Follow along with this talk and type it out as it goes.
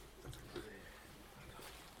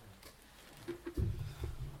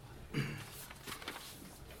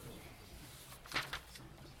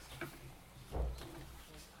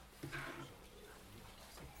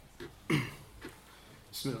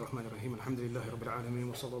بسم الله الرحمن الرحيم الحمد لله رب العالمين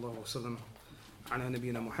وصلى الله وسلم على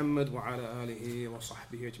نبينا محمد وعلى آله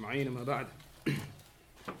وصحبه أجمعين ما بعد.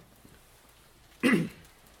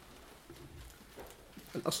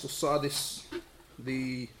 الأصل السادس,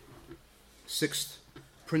 the sixth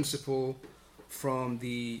principle from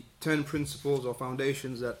the 10 principles or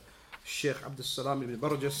foundations that Sheikh Abdussalam ibn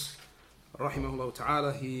Barjas rahimahullah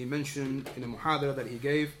ta'ala he mentioned in a muhadara that he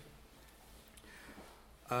gave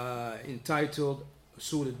entitled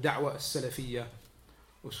Usul al-Da'wa al-Salafiyya,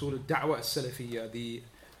 Usul al-Da'wa al-Salafiyya, the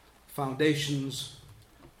foundations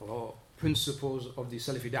or principles of the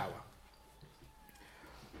Salafi Da'wah.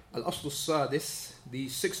 Al-Asl al-Sadis, the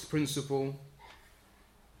sixth principle,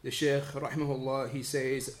 the Shaykh rahimahullah he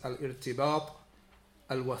says al-Irtibat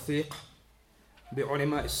al-Wathiq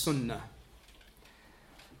bi-Ulama al-Sunnah,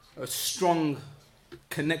 a strong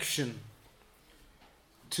connection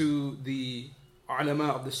to the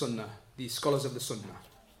ulama of the Sunnah, the scholars of the Sunnah.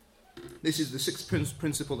 This is the sixth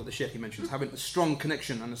principle that the Shaykh mentions, having a strong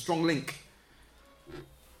connection and a strong link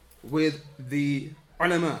with the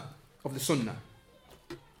ulama of the Sunnah.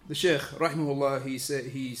 The Shaykh rahimahullah he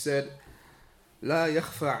said لا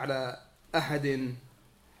يخفى على أحد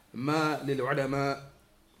ما للعلماء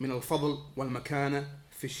من الفضل والمكانة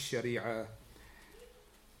في الشريعة.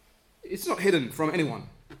 It's not hidden from anyone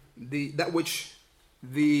that which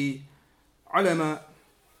the ulama,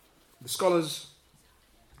 the scholars,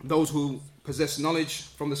 those who possess knowledge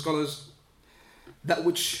from the scholars, that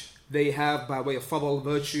which they have by way of fadl,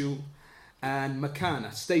 virtue, and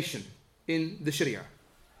makana, station in the Sharia.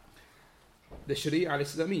 The Sharia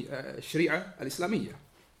al-Islamiyya.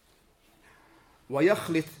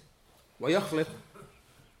 ويخلط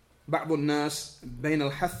بعض الناس بين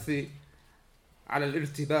الحث على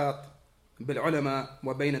الارتباط بالعلماء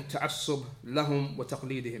وبين التعصب لهم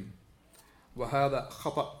وتقليدهم. وهذا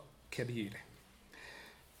خطأ كبير.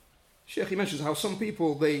 Sheikh he mentions how some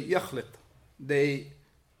people they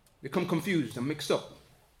become confused and mixed up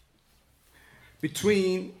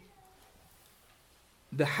between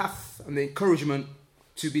the hath and the encouragement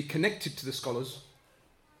to be connected to the scholars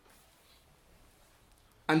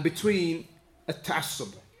and between a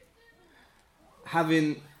ta'assub,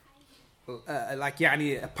 having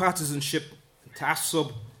a partisanship,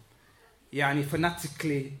 ta'assub,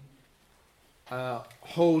 fanatically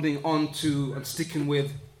holding on to and sticking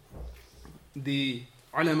with the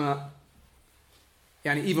ulama,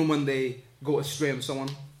 even when they go astray and so on.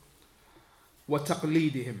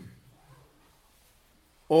 وَتَقْلِيدِهِمْ,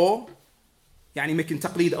 or making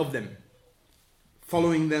taqleed of them,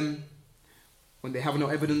 following them when they have no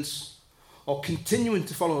evidence, or continuing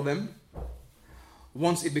to follow them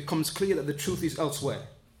once it becomes clear that the truth is elsewhere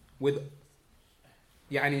with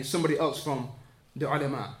somebody else from the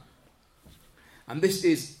ulama. And this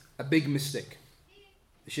is a big mistake.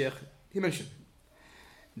 The Shaykh he mentioned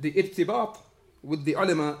the irtibat with the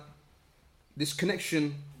ulama, this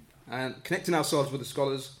connection and connecting ourselves with the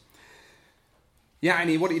scholars.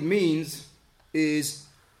 What it means is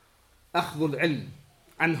أخذ العلم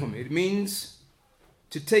عنهم. It means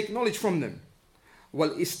to take knowledge from them.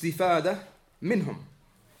 والاستفادة منهم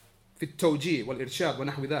في التوجيه والإرشاد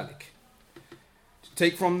ونحو ذلك. To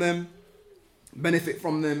take from them, benefit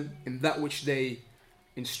from them in that which they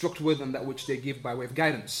instruct with and that which they give by way of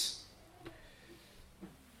guidance.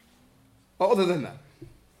 Or other than that,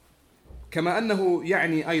 كما أنه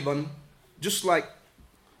أيضا, just like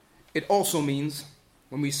it also means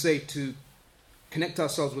when we say to connect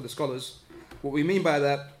ourselves with the scholars, what we mean by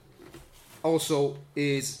that also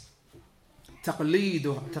is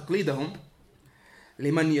تقليدهم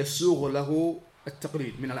لمن يسوغ له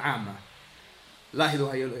التقليد من العامة.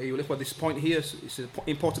 لاحظوا أيها الإخوة, this point here is an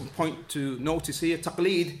important point to notice here.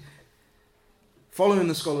 Taqleed, following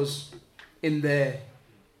the scholars in their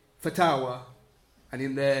fatawa and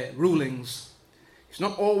in their rulings, it's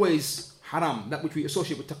not always haram, that which we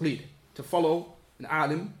associate with taqleed, to follow an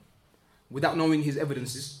alim without knowing his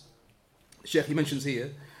evidences. The Shaykh he mentions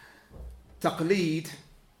here taqleed,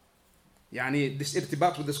 this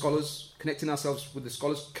irtibat with the scholars, connecting ourselves with the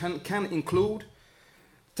scholars, can include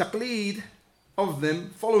taqleed of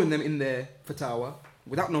them, following them in their fatawa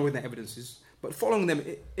without knowing their evidences, but following them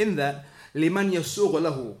in that liman yasugh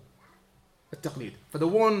lahu at-taqleed, for the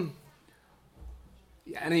one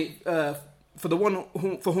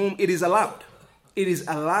for whom it is allowed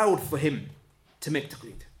for him to make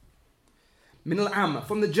taqleed. Min al-amma,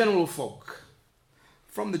 from the general folk,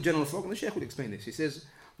 and the Shaykh will explain this. He says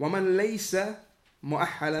وَمَنْ لَيْسَ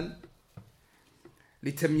مُؤَحَّلًا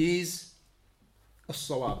لِتَمْيِيزِ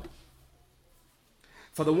الصَّوَابِ,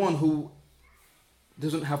 for the one who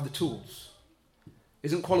doesn't have the tools,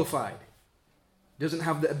 isn't qualified, doesn't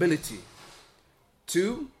have the ability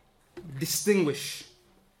to distinguish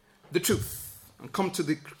the truth and come to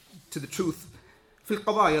the truth في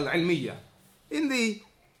القضايا العلمية, in the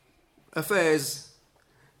affairs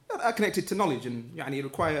that are connected to knowledge and يعني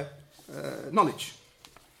require knowledge.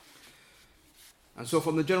 And so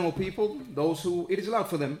from the general people, those who it is allowed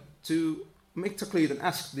for them to make taqleed and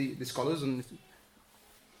ask the scholars, and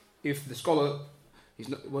if the scholar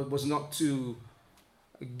was not to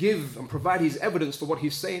give and provide his evidence for what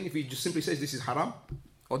he's saying, if he just simply says this is haram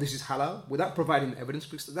or this is halal without providing evidence,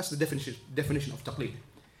 because that's the definition of taqleed,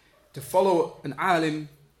 to follow an alim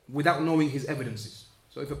without knowing his evidences.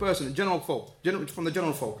 So if a person, from the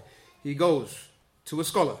general folk, he goes to a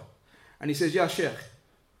scholar and he says, "Ya Sheikh,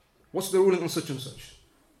 what's the ruling on such and such?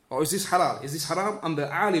 Or is this halal? Is this haram?" And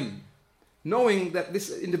the alim, knowing that this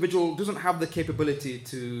individual doesn't have the capability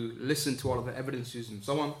to listen to all of the evidences and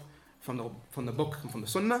so on from the book and from the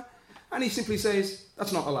sunnah, and he simply says,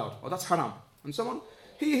 "That's not allowed," or "That's haram," and so on.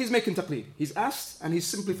 He's making taqleed. He's asked and he's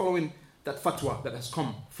simply following that fatwa that has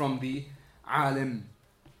come from the alim.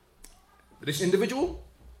 This individual,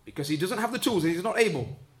 because he doesn't have the tools and he's not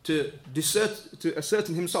able to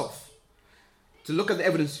ascertain himself, to look at the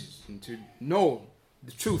evidences and to know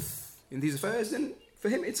the truth in these affairs, then for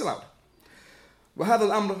him it's allowed. وهذا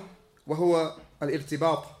الأمر وهو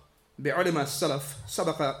الارتباط بعلماء السلف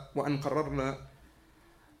سبق وأن قررنا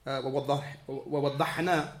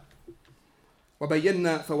ووضحنا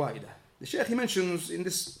وبينا فوائده. The Shaykh, he mentions in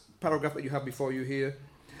this paragraph that you have before you here,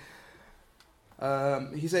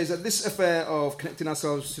 he says that this affair of connecting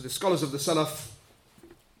ourselves to the scholars of the Salaf,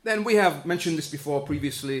 then we have mentioned this before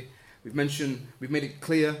previously. We've made it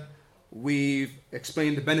clear, we've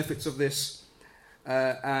explained the benefits of this,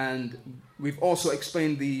 and we've also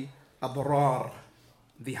explained the أضرار,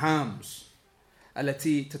 the harms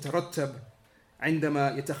التي تترتب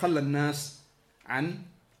عندما يتخلى الناس عن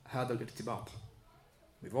هذا الارتباط.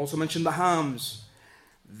 We've also mentioned the harms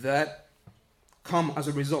that come as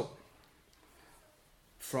a result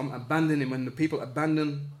from abandoning, when the people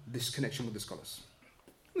abandon this connection with the scholars.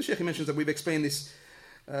 The Shaykh mentions that we've explained this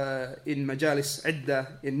in majalis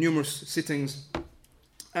idda, in numerous sittings,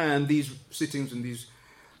 and these sittings and these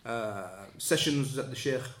sessions that the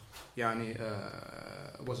Shaykh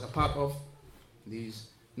was a part of, these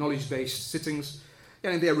knowledge-based sittings,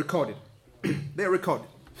 they are recorded. They are recorded.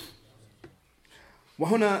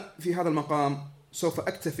 وهنا في هذا المقام سوف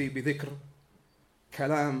أكتفي بذكر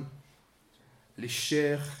كلام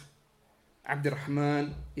للشيخ عبد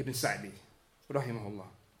الرحمن ابن سعدي رحمه الله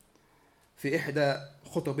في إحدى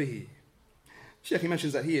خطبه. Sheikh, he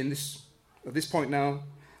mentions that here at this point now,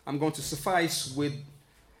 I'm going to suffice with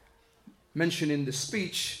mentioning the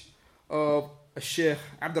speech of Sheikh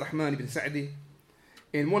Abd al-Rahman ibn Sa'di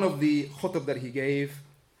in one of the khutb that he gave,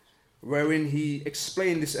 wherein he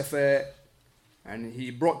explained this affair and he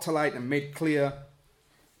brought to light and made clear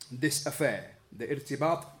this affair, the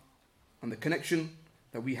irtibat and the connection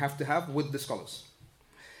that we have to have with the scholars.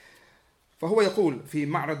 فهو يقول في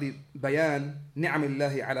معرض بيان نعم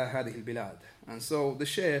الله على هذه البلاد. And so the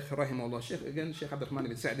Shaykh rahimahullah, Shaykh Abd al-Rahman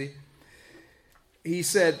ibn Sa'di, he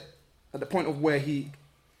said at the point of where he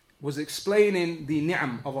was explaining the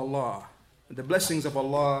ni'am of Allah, the blessings of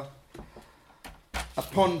Allah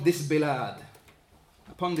upon this bilad,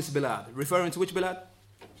 referring to which bilad?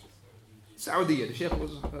 Saudi. The Shaykh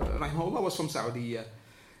was rahimahullah was from Saudi.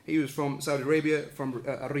 He was from Saudi Arabia, from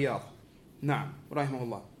Riyadh. Naam,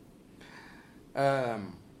 rahimahullah.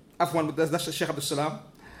 Afwan, that's Shaykh Abdul Salam.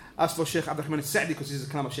 As for Shaykh Abd al-Rahman al-Sa'di, because this is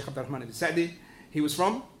the kalam of Shaykh Abd al-Rahman al-Sa'di, he was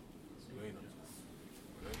from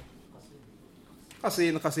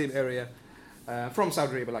Qasim area, from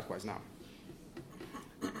Saudi Arabia likewise now.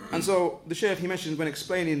 And so the Shaykh, he mentioned when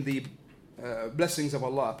explaining the blessings of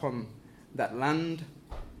Allah upon that land,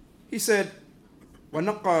 he said,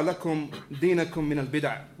 وَنَقَّى لَكُمْ دِينَكُمْ مِنَ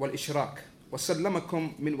الْبِدْعِ وَالْإِشْرَاكِ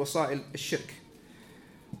وَسَلَّمَكُمْ مِنْ وَسَائِلِ الشِّرْكِ.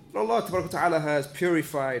 Allah Tabaraka Ta'ala has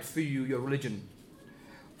purified for you your religion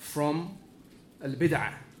from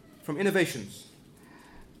al-bid'ah, from innovations,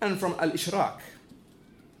 and from al-ishrak,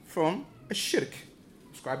 from al-shirk,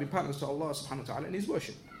 ascribing partners to Allah subhanahu wa ta'ala in His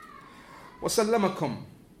worship. وَسَلَّمَكُمْ,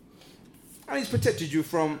 and He's protected you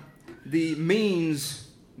from the means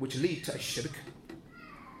which lead to al-shirk.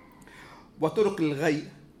 وَطُرُقِ الْغَيْ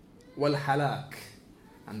وَالْحَلَاكِ,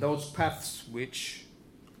 and those paths which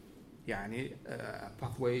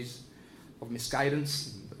pathways of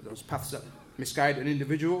misguidance, those paths that misguide an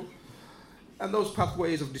individual, and those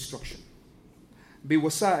pathways of destruction.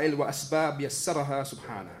 بِوَسَائِلْ وَأَسْبَابِ يَسَّرَهَا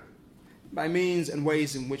سُبْحَانَهُ, by means and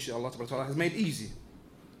ways in which Allah has made easy.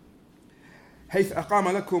 حيث أقام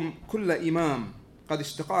لكم كل إمام قد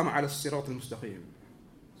استقام على الصراط المستقيم,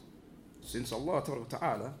 since Allah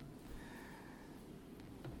Ta'ala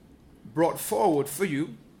brought forward for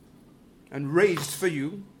you and raised for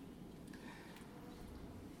you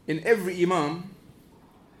in every Imam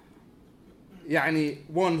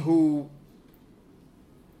one who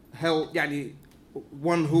held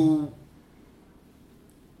one who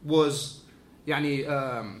was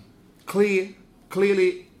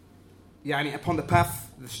clearly upon the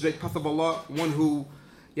path, the straight path of Allah, one who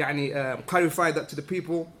clarified that to the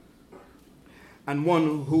people, and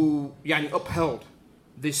one who upheld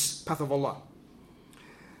this path of Allah.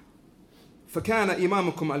 فكان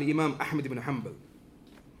إمامكم الإمام أحمد بن حنبل.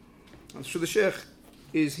 And so the Shaykh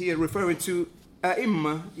is here referring to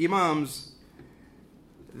Imams,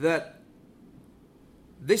 that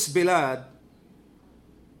this Bilad,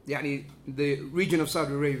 the region of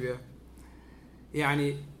Saudi Arabia,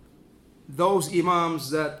 those Imams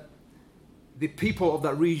that the people of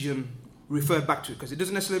that region refer back to, because it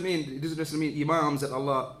doesn't necessarily mean Imams that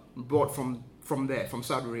Allah brought from there, from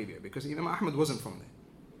Saudi Arabia, because Imam Ahmad wasn't from there,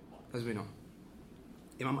 as we know.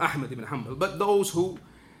 Imam Ahmad ibn Hanbal, but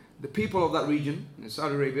the people of that region in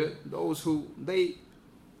Saudi Arabia, those who they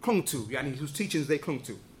clung to, whose teachings they clung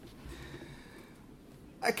to.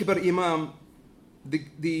 Akbar Imam,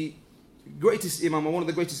 the greatest Imam, or one of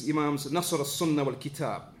the greatest Imams, Nasr al-Sunnah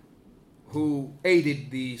wal-Kitab, who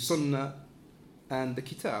aided the Sunnah and the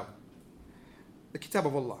Kitab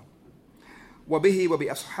of Allah. وبه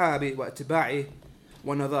وبأصحابه وأتباعه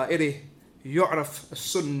ونظائره يعرف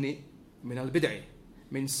السني من البدع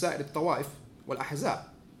من سائر الطوائف والأحزاب.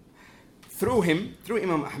 Through him, through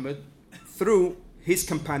Imam Ahmad, through his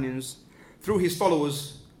companions, through his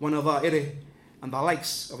followers, وَنَظَائِرِهِ, and the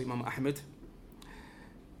likes of Imam Ahmad,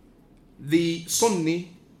 the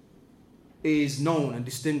Sunni is known and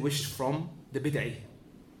distinguished from the bid'i,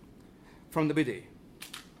 from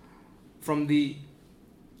the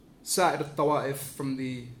Sa'ir al-Tawa'if, from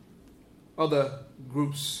the other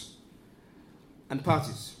groups and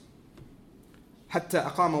parties. حتى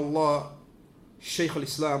أقام الله شيخ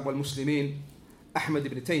الإسلام والمسلمين أحمد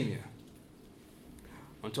ibn Taymiyyah,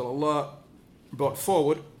 until Allah brought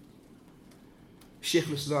forward Shaykh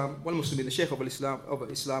al-Islam wal-Muslimin, the Shaykh of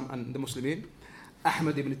Islam and the Muslimin,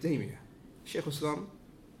 Ahmad ibn Taymiyyah, Shaykh al-Islam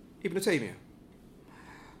ibn Taymiyyah.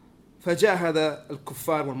 فجاهد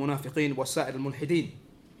الكفار والمنافقين وسائر الملحدين,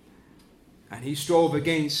 and he strove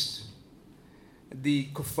against the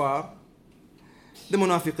kuffar, the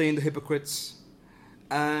munafiqeen, the hypocrites,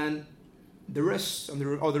 and the rest,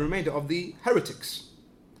 or the remainder of the heretics.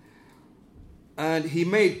 And he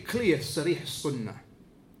made clear sarih sunnah.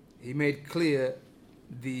 He made clear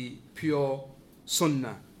the pure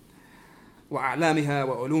sunnah. وأعلامها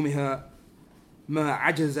وعلومها ما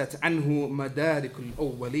عجزت عنه مدارك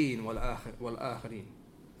الأولين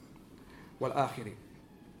والآخرين.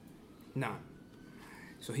 Now,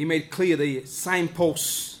 so he made clear the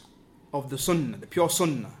signposts of the sunnah, the pure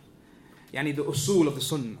sunnah, the usul of the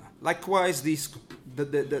sunnah. Likewise, the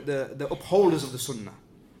upholders of the sunnah,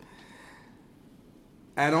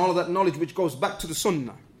 and all of that knowledge which goes back to the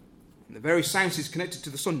sunnah, and the very sciences connected to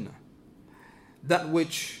the sunnah, that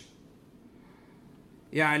which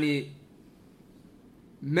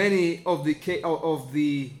many of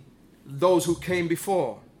those who came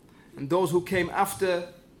before and those who came after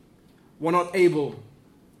were not able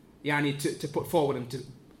to put forward and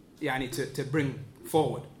to bring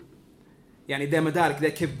forward. Their madarik,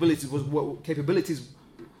 their capabilities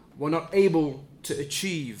were not able to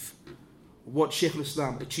achieve what Shaykh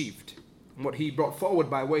al-Islam achieved, and what he brought forward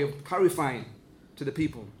by way of clarifying to the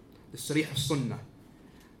people the sarih al-sunnah,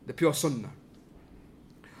 the pure sunnah.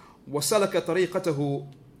 وسلك طريقته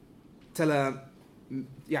تلاميذه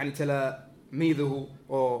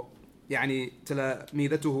أو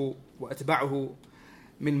تلاميذته وأتباعه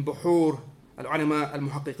من بحور العلماء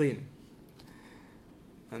المحققين,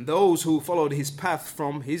 and those who followed his path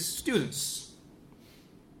from his students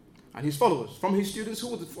and his followers. From his students,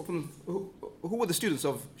 who were the students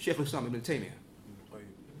of Shaykh al-Islam ibn Taymiyyah?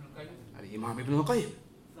 Imam ibn al-Qayyim,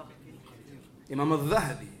 Imam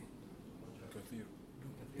al-Dhahabi,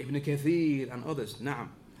 Ibn Kathir, and others. Naam.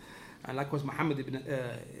 And likewise Muhammad ibn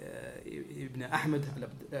Ahmad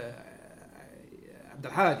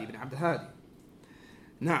ibn Abd al-Hadi.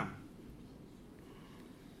 Naam.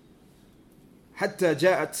 حتى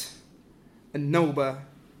جاءت النوبة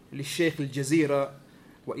للشيخ الجزيرة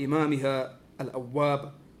وإمامها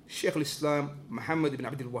الأواب Shaykh al-Islam Muhammad ibn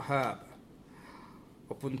Abd al-Wahhab,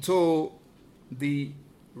 up until the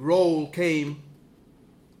role came,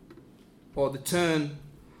 or the turn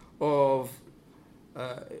of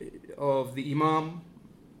the Imam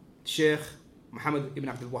Shaykh Muhammad ibn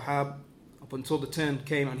Abd al-Wahhab, up until the turn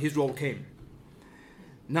came and his role came.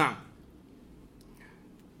 نعم.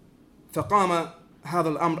 فقام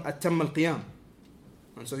هذا الأمر أتم القيام.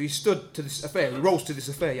 And so he stood to this affair, he rose to this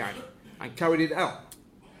affair يعني, and carried it out.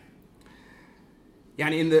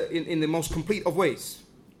 يعني in the most complete of ways.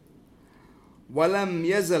 ولم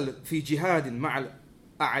يزل في جهاد مع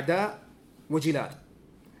الأعداء وجلاد.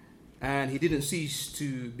 And he didn't cease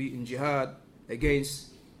to be in jihad against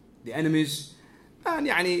the enemies. And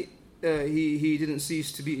يعني he didn't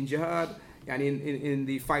cease to be in jihad يعني in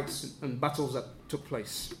the fights and battles that took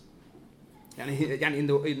place. يعني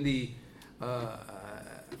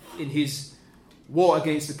in his war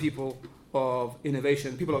against the people of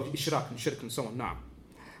innovation, people of إشراك and shirk and so on. نعم.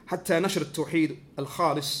 حتى نشر التوحيد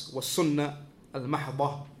الخالص والسنة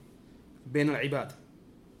المحضة بين العباد.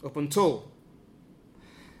 Up until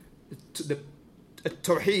the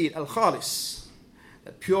التوحيد الخالص,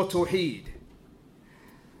 the pure tawheed,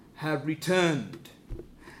 had returned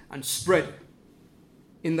and spread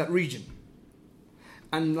in that region.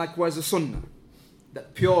 And likewise the sunnah,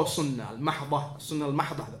 that pure sunnah, al-mahdha, sunnah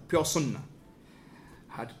al-mahdha, the pure sunnah,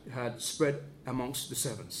 had spread amongst the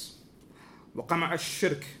servants. وَقَمَعَ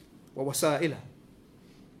الشِّرْكِ وَوَسَائِلَهُ.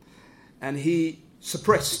 And he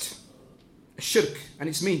suppressed shirk and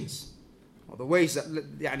its means, or the ways that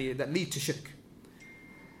lead to shirk.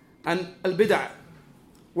 And al-bid'ah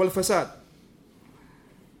wal-fasad.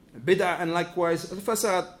 Bid'ah and likewise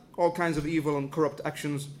al-fasad, all kinds of evil and corrupt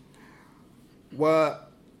actions.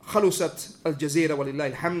 وخلصت الجزيرة ولله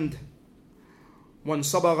الحمد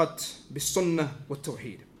وانصبغت بالسنة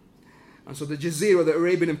والتوحيد. And so the Jazeera, the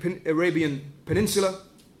Arabian Peninsula,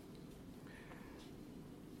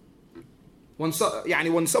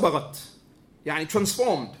 وانصبغت,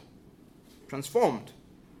 transformed,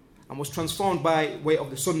 and was transformed by way of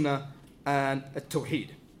the Sunnah and التوحيد.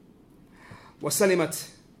 وسلمت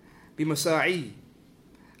بمساعي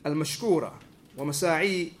المشكورة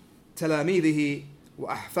ومساعي تلاميذه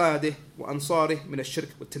وأحفاده وأنصاره من الشرك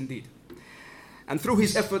والتنديد. And through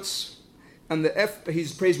his efforts and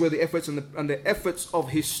his praiseworthy efforts and the efforts of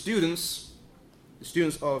his students, the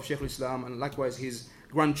students of Shaykh al-Islam, and likewise his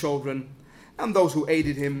grandchildren and those who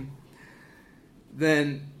aided him,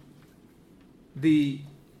 then the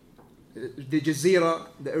Jazeera,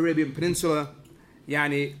 the Arabian Peninsula,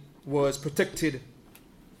 was protected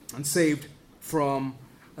and saved from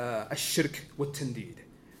الشرك والتنديد.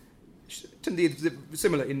 تنديد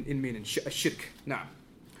similar in meaning, الشرك. نعم.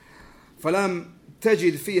 فلم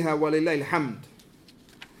تجد فيها ولله الحمد.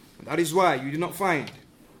 And that is why you do not find,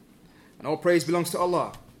 and all praise belongs to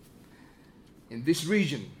Allah, in this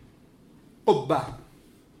region, قبة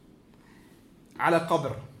على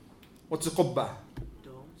قبر. What's a قبة?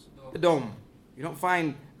 A dome. You don't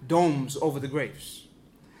find domes over the graves.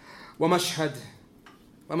 ومشهد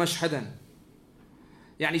ومشهدا,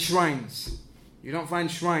 shrines. You don't find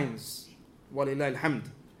shrines. ولله الحمد.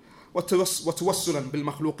 وتوسلا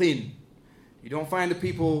بالمخلوقين. You don't find the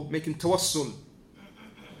people making tawassul,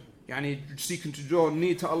 seeking to draw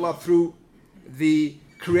near to Allah through the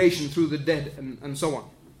creation, through the dead, and so on.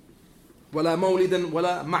 ولا مولدا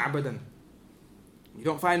ولا معبدا. You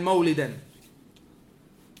don't find mawlidan.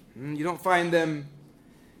 You don't find them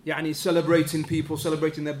celebrating people,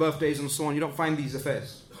 celebrating their birthdays and so on. You don't find these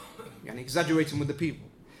affairs. Exaggerating with the people.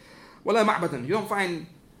 ولا معبدا. You don't find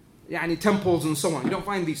temples and so on. You don't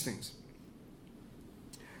find these things.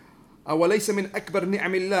 أوليس من أكبر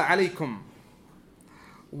نعم الله عليكم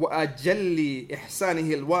وأجل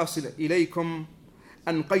إحسانه الواصل إليكم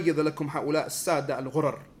أن قيض لكم هؤلاء السادة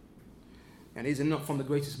الغرر. Is it not from the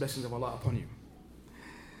greatest blessings of Allah upon you,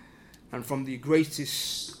 and from the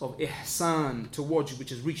greatest of ihsan towards you which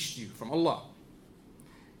has reached you from Allah,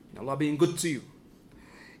 Allah being good to you,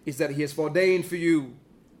 is that He has ordained for you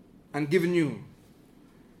and given you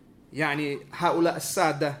هؤلاء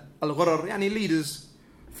السادة الغرر, leaders,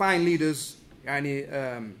 fine leaders,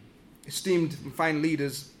 esteemed fine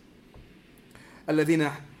leaders,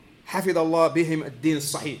 الذين حفظ الله بهم الدين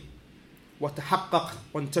الصحيح وتحقق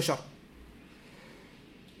وانتشر.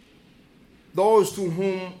 Those to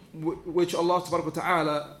whom which Allah Tabaraka wa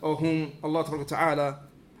Ta'ala, or whom Allah Tabaraka wa Ta'ala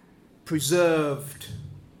preserved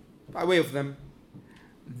by way of them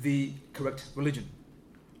the correct religion.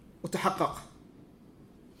 وتحقق,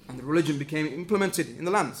 and the religion became implemented in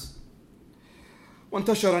the lands.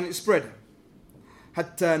 وانتشر, and it spread.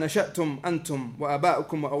 حتى نشأتم أنتم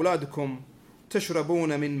وآباؤكم وأولادكم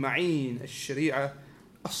تشربون من معين الشريعة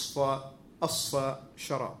أصفى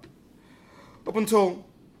شراب. Up until,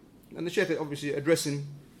 and the Shaykh is obviously addressing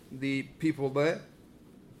the people there,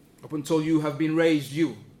 up until you have been raised,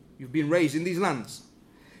 you've been raised in these lands,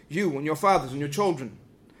 you and your fathers and your children,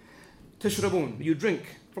 تشربون, you drink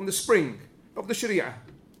from the spring of the Sharia,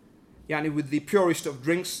 يعني with the purest of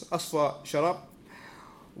drinks, أصفى شراب,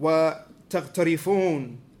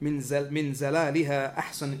 وتغترفون من زلالها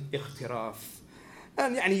أحسن اغتراف,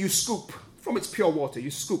 and يعني you scoop from its pure water,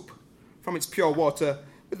 you scoop from its pure water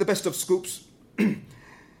with the best of scoops.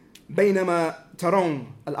 بينما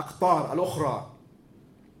ترون الأقطار الأخرى,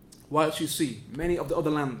 whilst you see many of the other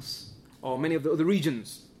lands or many of the other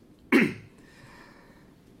regions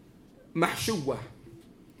محشوة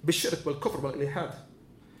بالشرك والكفر والإلحاد,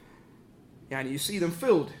 يعني you see them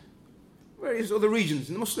filled, various other regions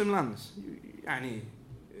in the Muslim lands, يعني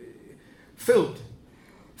filled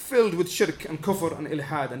with shirk and kufr and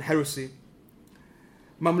ilhad and heresy.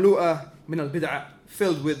 مملوءة من البدع,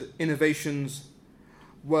 filled with innovations,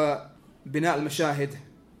 وبناء المشاهد,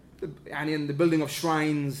 يعني in the building of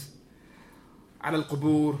shrines, على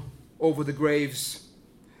القبور, over the graves.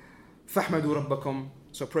 فاحمدوا ربكم,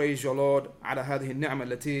 so praise your Lord, على هذه النعمة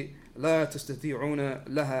التي لا تستطيعون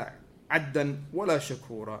لها عدا ولا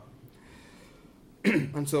شكورا.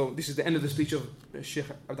 And so this is the end of the speech of Sheikh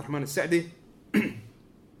Abdul Rahman al-Sa'di,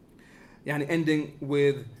 يعني ending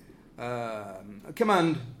with a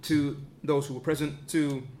command to those who were present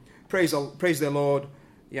to praise their Lord,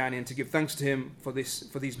 يعني, and to give thanks to him for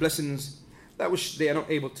these blessings that which they are not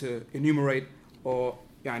able to enumerate or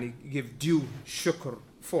يعني give due shukr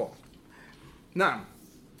for. Now,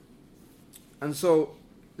 and so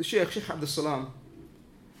the Sheikh Abdul Salam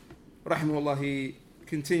rahimahullah, he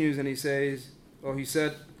continues and he says, or he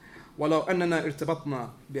said, ولو أننا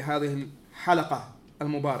ارتبطنا بهذه الحلقة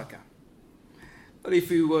المباركة, that if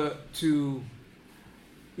we were to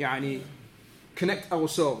يعني connect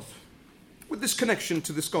ourselves with this connection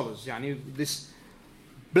to the scholars, يعني this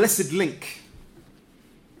blessed link,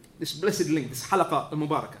 this حلقة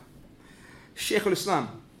المباركة, Shaykh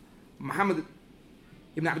al-Islam Muhammad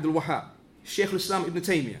ibn Abdul Wahhab, Shaykh al-Islam ibn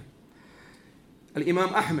Taymiyyah,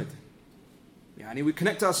 Al-Imam Ahmed, يعني we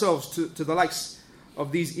connect ourselves to the likes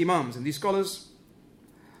of these imams and these scholars,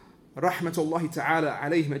 rahmatullahi ta'ala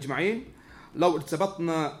alayhim ajma'in. لو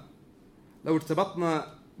ارتبطنا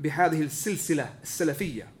بهذه السلسلة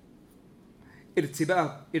السلفية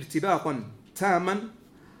ارتباطا تاما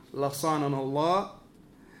لصاننا الله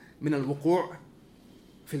من الوقوع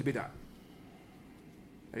في البدع.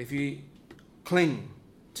 And if you cling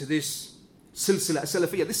to this silsila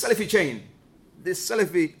salafiyya, this Salafi chain, this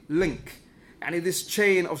Salafi link, and this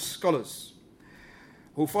chain of scholars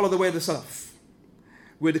who follow the way of the Salaf,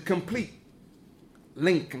 with a complete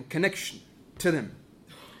link and connection to them,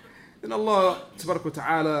 then Allah Tabarak wa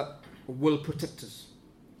Ta'ala will protect us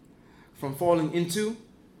from falling into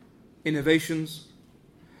innovations,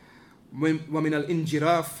 ومن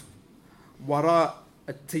الانجراف وراء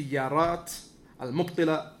التيارات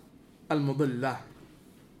المبطلة المضلة.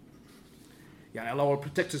 يعني Allah will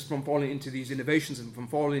protect us from falling into these innovations and from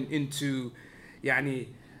falling into يعني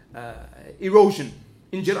erosion.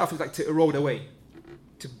 Injiraf is like to erode away,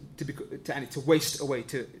 to waste away,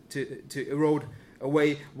 to erode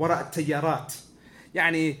away. وراء التيارات,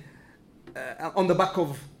 يعني on the back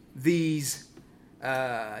of these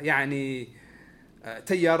يعني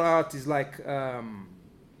تيارات is like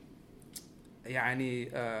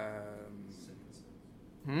يعني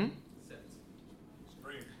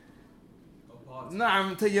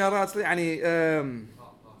نعم تيارات يعني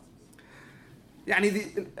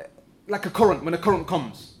يعني like a current. When a current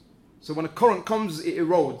comes, so when a current comes, it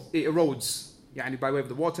erodes يعني by way of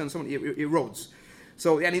the water and so on, it erodes.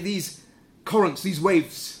 So يعني these currents, these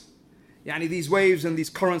waves, يعني these waves and these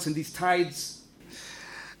currents and these tides,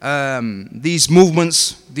 these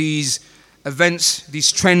movements, these events,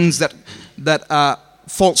 these trends that are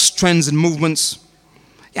false trends and movements,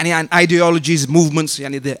 and ideologies, movements,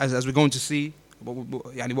 as we're going to see,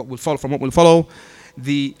 what will follow,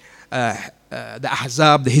 the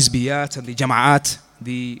ahzab, the hizbiyat, and the jama'at,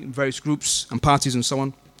 the various groups and parties and so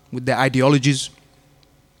on, with their ideologies,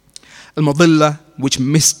 al-madilla, which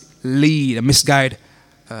mislead and misguide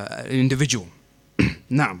an individual.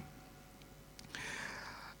 نعم.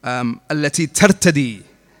 التي ترتدي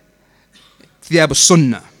ثياب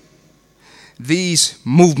السنة. These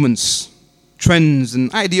movements, trends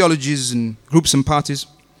and ideologies and groups and parties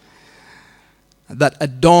that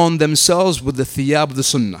adorn themselves with the thiyab of the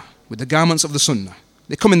sunnah, with the garments of the sunnah.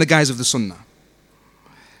 They come in the guise of the sunnah.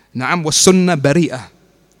 نعم والسنة بريئة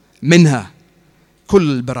منها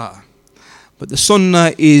كل البراءة. But the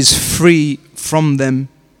sunnah is free from them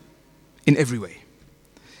in every way.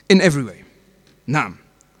 In every way. نعم.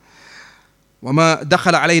 وما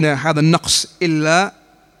دخل علينا هذا النقص إلا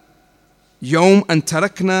يوم أن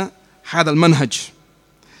تركنا هذا المنهج.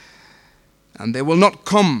 And they will not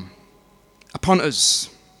come upon us.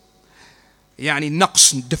 يعني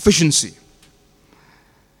naqs, deficiency.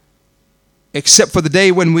 Except for the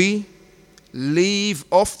day when we leave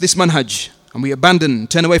off this manhaj and we abandon,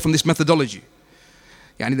 turn away from this methodology.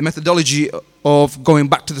 يعني the methodology of going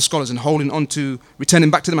back to the scholars and holding on to,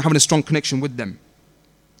 returning back to them and having a strong connection with them.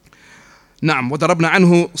 نعم وضربنا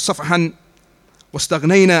عنه صفحا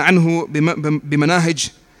واستغنينا عنه بمناهج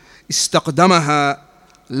استقدمها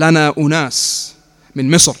لنا أناس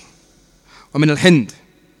من مصر ومن الهند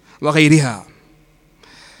وغيرها.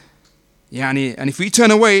 يعني and if we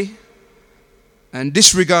turn away and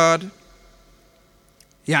disregard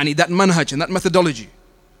يعني that manhaj and that methodology,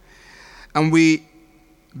 and we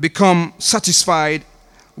become satisfied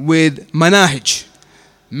with manahij,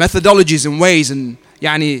 methodologies and ways and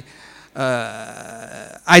يعني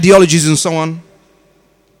ideologies and so on,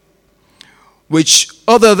 which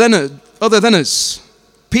other than us,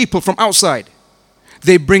 people from outside,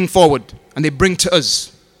 they bring forward and they bring to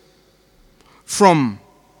us from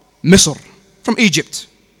Misr, from Egypt,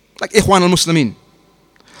 like Ikhwan al-Muslimin,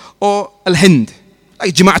 or Al-Hind,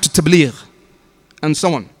 like Jama'at al-Tabligh, and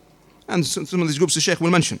so on. And some of these groups the Shaykh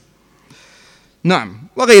will mention. نعم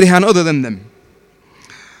وغيرها and other than them.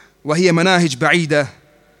 وهي مناهج بعيدة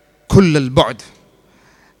كل البعد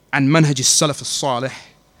عن منهج السلف الصالح.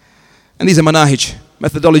 And these are manahij,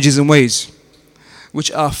 methodologies and ways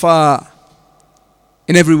which are far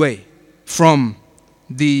in every way from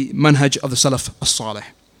the manhaj of the Salaf as-Salih.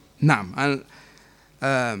 Naam.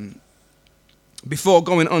 And before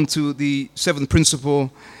going on to the seventh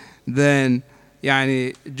principle, then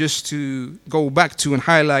yani, just to go back to and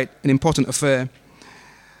highlight an important affair.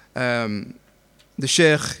 The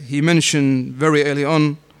Shaykh, he mentioned very early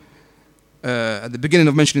on, at the beginning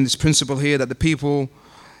of mentioning this principle here, that the people,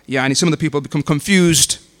 yani, some of the people become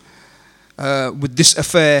confused with this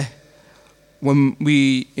affair when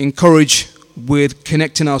we encourage with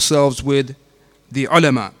connecting ourselves with the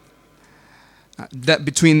ulama. That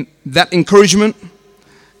between that encouragement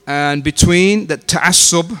and between that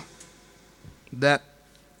ta'assub, that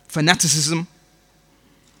fanaticism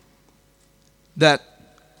that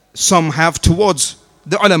some have towards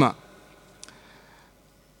the ulama,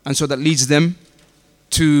 and so that leads them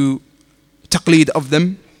to taqleed of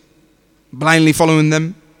them, blindly following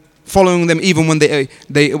them even when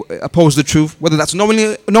they oppose the truth, whether that's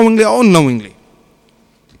knowingly or unknowingly.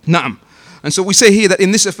 Naam. And so we say here that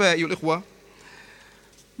in this affair, ya ikhwa,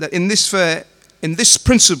 that in this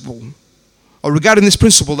principle, or regarding this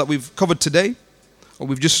principle that we've covered today, or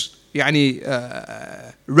we've just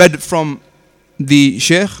read from the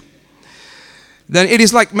Shaykh, then it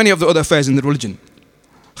is like many of the other affairs in the religion.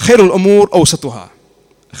 خير الأمور أوسطها.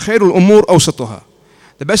 خير الأمور أوسطها.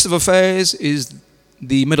 The best of affairs is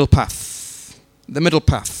the middle path. The middle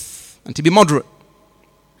path. And to be moderate.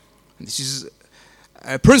 And this is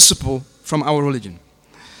a principle from our religion.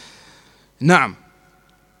 Naam.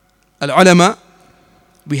 Al-ulama,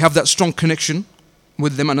 we have that strong connection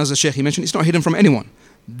with them, and as the Shaykh he mentioned, it's not hidden from anyone.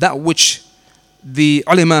 That which the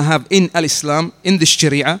ulama have in al-Islam, in the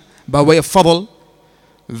Sharia, by way of fadl,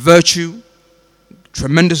 virtue,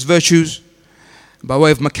 tremendous virtues, by way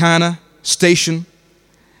of makana, station,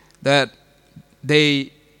 that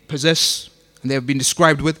they possess and they have been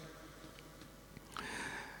described with,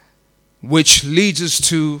 which leads us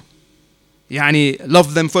to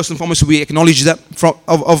love them first and foremost. We acknowledge that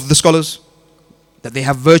of the scholars, that they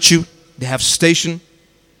have virtue, they have station.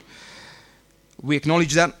 We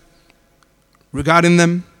acknowledge that regarding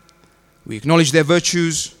them. We acknowledge their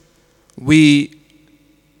virtues. We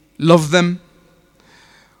love them.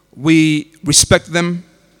 We respect them.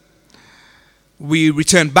 We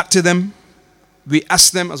return back to them. We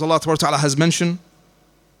ask them, as Allah Ta'ala has mentioned,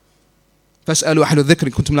 فَاسْأَلُوا أَهْلَ الذِّكْرِ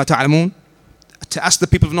كُنْتُمْ لَا تَعْلَمُونَ, to ask the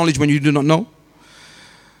people of knowledge when you do not know.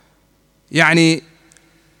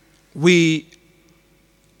 We,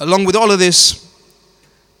 along with all of this,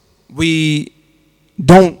 we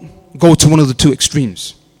don't go to one of the two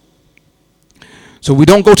extremes. So we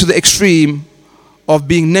don't go to the extreme of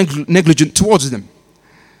being negligent towards them.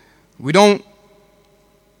 We don't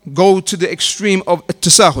go to the extreme of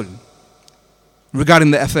at-tasahul regarding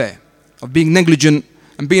the affair, of being negligent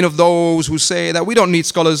and being of those who say that we don't need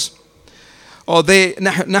scholars, or they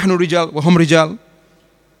نحن رجال وهم رجال,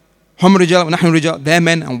 هم رجال ونحن رجال, they're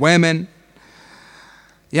men and we're men.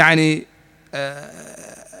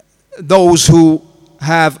 Those who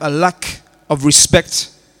have a lack of respect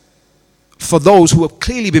for those who have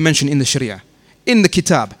clearly been mentioned in the Sharia, in the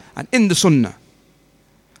Kitab and in the Sunnah,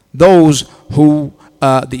 those who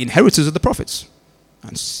are the inheritors of the prophets,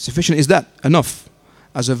 and sufficient is that enough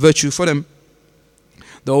as a virtue for them.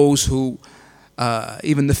 Those who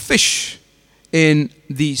even the fish in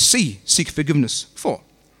the sea, seek forgiveness for.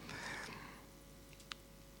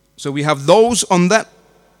 So we have those on that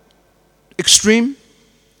extreme,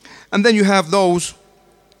 and then you have those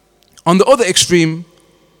on the other extreme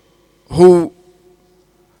who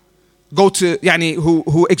go to,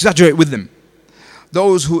 who exaggerate with them.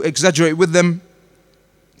 Those who exaggerate with them,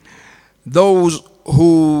 those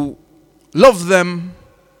who love them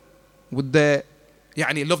with the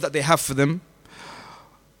love that they have for them,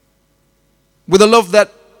 with a love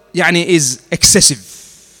that is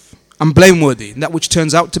excessive and blameworthy, that which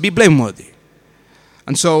turns out to be blameworthy.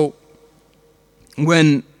 And so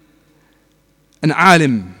when an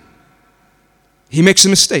alim, he makes a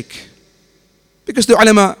mistake, because the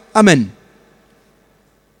ulama are men,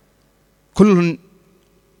 كل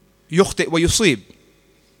يخطئ ويصيب,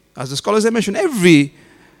 as the scholars have mentioned, every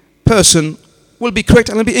person will be correct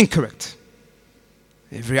and will be incorrect.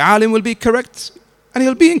 Every alim will be correct and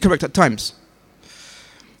he'll be incorrect at times.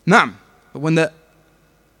 Naam. But when the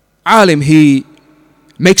alim, he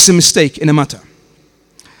makes a mistake in a matter,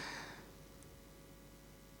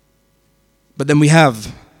 but then we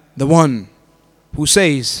have the one who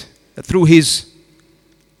says that through his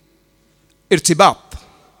irtibat,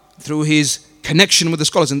 through his connection with the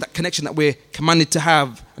scholars, and that connection that we're commanded to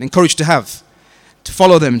have and encouraged to have, to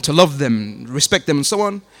follow them, to love them, respect them, and so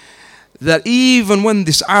on, that even when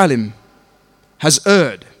this alim has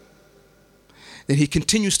erred, then he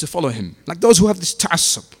continues to follow him. Like those who have this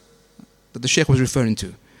ta'assub that the Shaykh was referring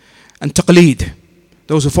to, and taqleed,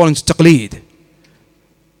 those who fall into taqleed.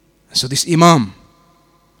 So this imam,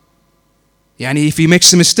 if he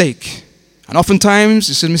makes a mistake, and oftentimes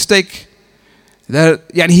it's a mistake that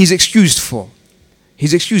he's excused for.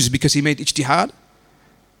 He's excused because he made ijtihad,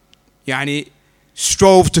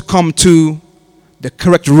 strove to come to the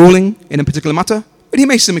correct ruling in a particular matter, but he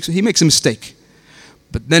makes a mistake.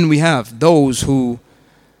 But then we have those who,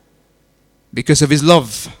 because of his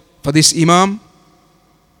love for this imam,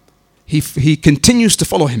 he continues to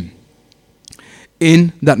follow him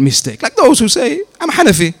in that mistake. Like those who say, I'm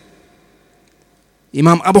Hanafi.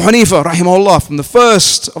 Imam Abu Hanifa, rahimahullah, from the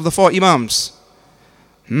first of the 4 imams.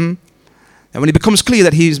 And when it becomes clear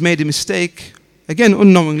that he's made a mistake, again,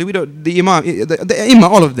 unknowingly, the imam,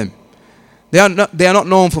 all of them, they are not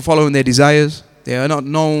known for following their desires. They are not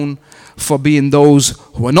known for being those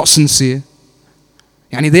who are not sincere.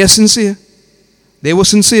 They are sincere. They were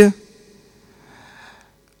sincere.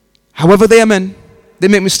 However, they are men. They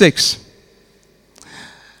make mistakes.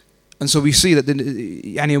 And so we see that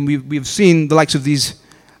we've seen the likes of these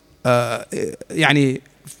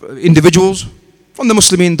individuals from the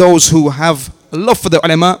Muslimin, those who have a love for the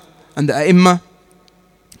ulama and the a'imma,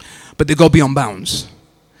 but they go beyond bounds.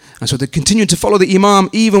 And so they continue to follow the imam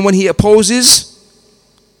even when he opposes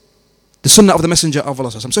the sunnah of the Messenger of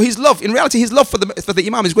Allah. So his love, in reality, his love for the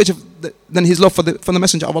imam is greater than his love for the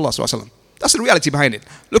Messenger of Allah. That's the reality behind it.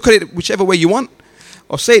 Look at it whichever way you want,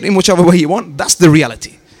 or say it in whichever way you want. That's the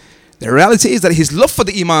reality. The reality is that his love for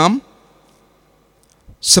the imam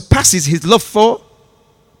surpasses his love for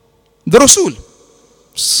the Rasul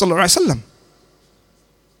sallallahu alaihi wasallam.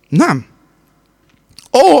 Naam.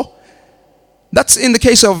 Or that's in the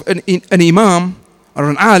case of an imam or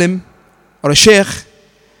an alim or a sheikh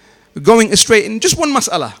going astray in just one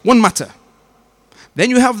mas'ala, one matter. Then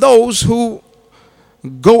you have those who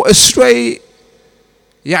go astray,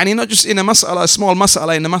 not just in a mas'ala, a small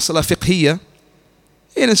mas'ala, in a mas'ala fiqhiyya,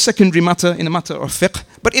 in a secondary matter, in a matter of fiqh,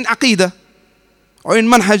 but in aqidah or in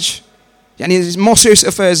manhaj, more serious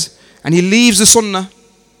affairs, and he leaves the sunnah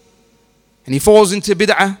and he falls into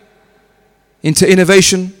bid'ah, into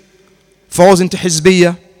innovation, falls into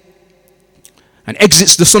hizbiyya, and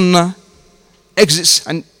exits the sunnah, exits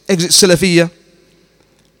salafiyya.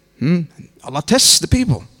 Allah tests the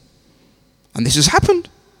people, and this has happened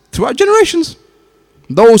throughout generations.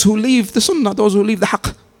 Those who leave the sunnah, those who leave the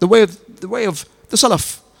haqq, the way of the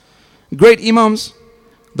salaf, great imams,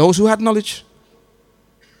 those who had knowledge.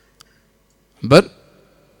 But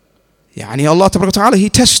Allah Ta'ala, he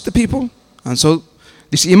tests the people. And so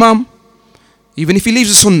this imam, even if he leaves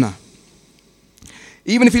the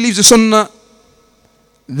sunnah,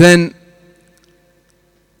 then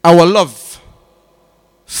our love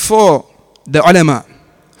for the ulama,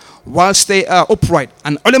 whilst they are upright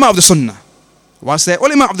and ulama of the sunnah,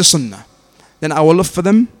 then our love for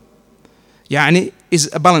them is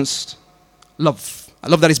a balanced love, a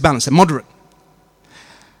love that is balanced and moderate.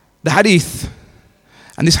 The hadith,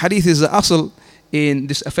 and this hadith is the asl in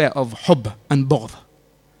this affair of hub and bughd,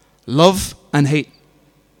 love and hate.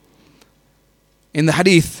 In the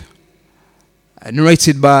hadith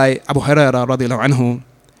narrated by Abu Hurairah radiallahu anhu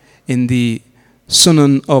in the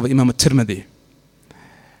Sunan of Imam al-Tirmidhi,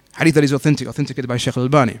 Hadith that is authenticated by Shaykh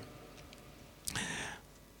Al-Albani.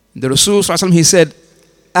 The Rasul sallallahu alaihi wasallam, he said,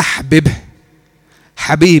 أحبب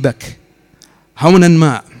حبيبك هونا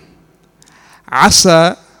ما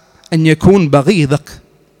عسى أن يكون بغيضك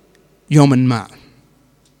يوما ما.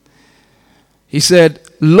 He said,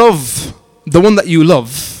 love the one that you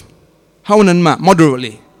love, هونا ما,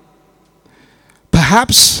 moderately.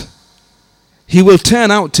 Perhaps he will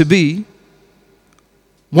turn out to be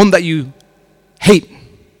one that you hate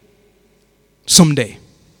someday.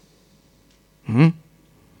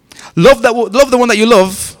 Love the one that you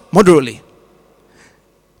love moderately,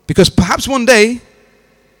 because perhaps one day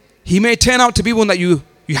he may turn out to be one that you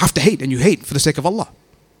have to hate, and you hate for the sake of Allah.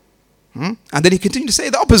 And then he continued to say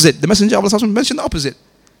the opposite. The Messenger of Allah mentioned the opposite.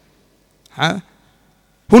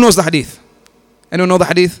 Who knows the hadith? Anyone know the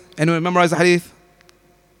hadith? Anyone memorize the hadith?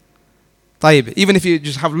 طيب. Even if you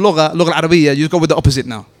just have lugha al-Arabiya, you go with the opposite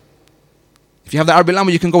now. If you have the Arabic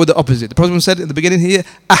language, you can go with the opposite. The Prophet said in the beginning here,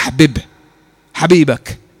 أحبب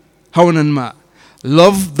حبيبك هونا ما.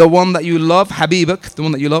 Love the one that you love, حبيبك, the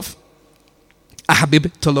one that you love.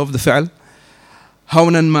 أحبب, to love, the fi'l.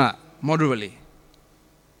 هونا ما, moderately.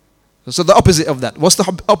 So the opposite of that. What's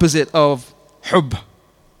the opposite of حب?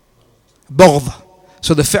 بغض.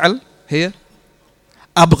 So the fi'l here,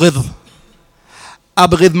 أبغض.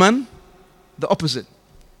 أبغض man, the opposite.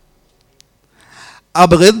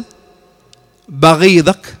 أبغض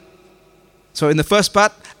بغيضك. So in the first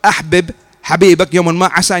part, أحبب حبيبك يوما ما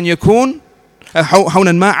عسى أن يكون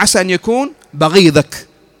هونا ما عسى أن يكون بغيضك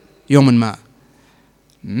يوما ما.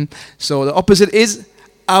 So the opposite is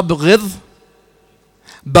أبغض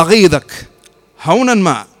بغيضك هونا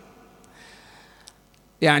ما.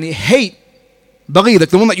 يعني hate بغيضك,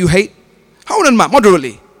 the one that you hate, هونا ما,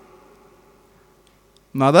 moderately.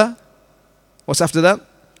 ماذا? What's after that?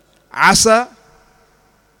 عسى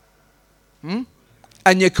أن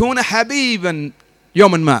يكون حبيبا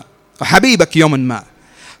يوما ما, or حبيبك يوما ما.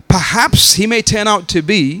 Perhaps he may turn out to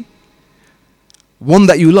be one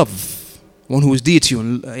that you love, one who is dear to you,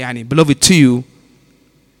 and يعني beloved to you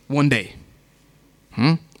one day.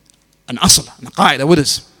 An asl, an qaida with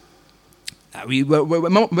us.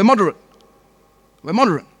 We're moderate. We're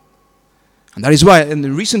moderate. And that is why in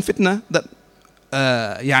the recent fitna that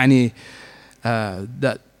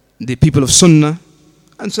that the people of Sunnah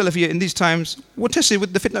and Salafi in these times were tested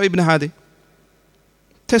with the fitna of Ibn Hadi.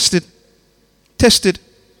 Tested.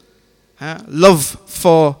 Love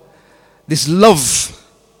for this love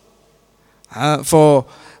for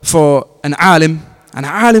an alim. An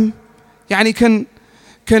alim يعني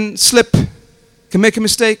can slip, can make a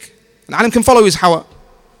mistake. An alim can follow his hawa.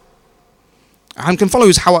 An alim can follow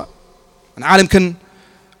his hawa. An alim can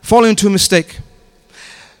fall into a mistake.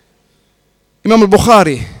 Imam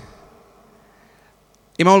al-Bukhari,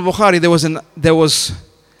 there was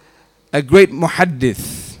a great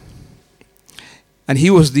muhaddith, and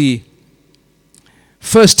he was the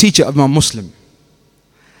first teacher of Imam Muslim,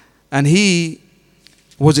 and he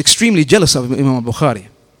was extremely jealous of Imam al-Bukhari.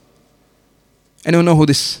 Anyone know who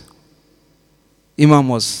this Imam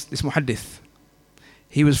was, this muhaddith?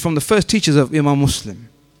 He was from the first teachers of Imam Muslim.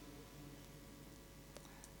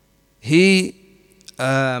 He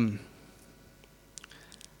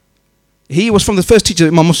was from the first teacher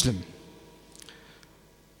of Imam Muslim.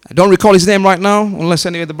 I don't recall his name right now, unless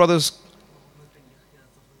any of the brothers.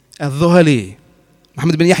 Al-Dhuhali.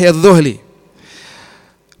 Muhammad bin Yahya al-Dhuhali.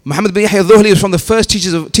 Muhammad bin Yahya al-Dhuhali was from the first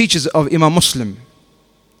teachers of Imam Muslim.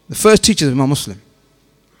 The first teachers of Imam Muslim.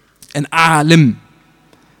 An alim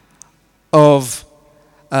of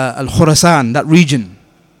Al-Khurasan, that region.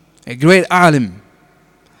 A great alim.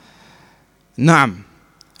 Naam.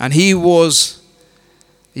 And he was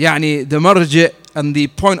يعني the marji' and the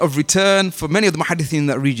point of return for many of the muhaddithin in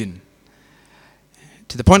that region.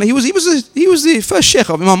 To the point that he was the first sheikh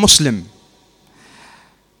of Imam Muslim.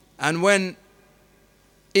 And when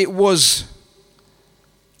it was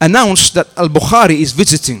announced that Al-Bukhari is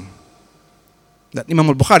visiting, that Imam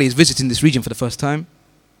Al-Bukhari is visiting this region for the first time,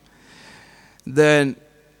 then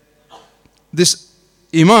this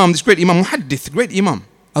Imam, this great Imam Muhaddith, great Imam,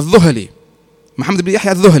 Al-Dhuhali, Muhammad bin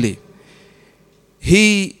Yahya Al-Dhuhali,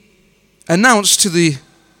 he announced to the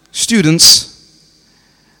students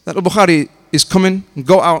that Al-Bukhari is coming,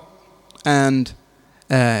 go out and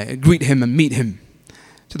greet him and meet him.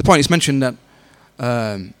 To the point it's mentioned that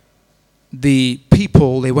the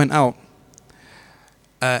people, they went out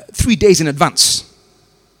 3 days in advance.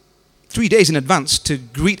 3 days in advance to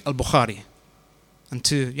greet Al-Bukhari and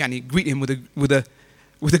to greet him with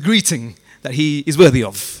a greeting that he is worthy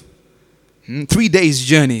of. 3 days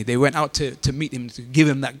journey, they went out to meet him, to give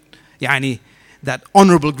him that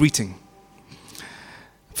honorable greeting.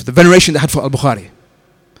 for the veneration they had for Al-Bukhari.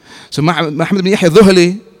 So Muhammad bin Yahya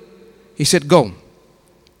al-Dhuhli, he said, go.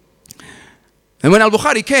 And when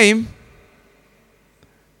Al-Bukhari came,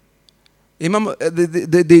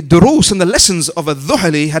 the duruus and the lessons of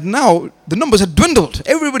al-Dhuhli had now, the numbers had dwindled.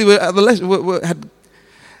 Everybody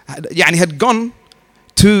had gone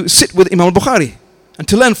to sit with Imam al-Bukhari and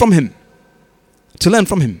to learn from him. To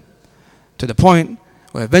the point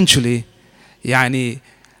where eventually, Imam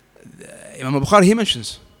al-Bukhari, he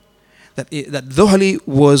mentions that Dhuhli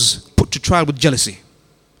was put to trial with jealousy.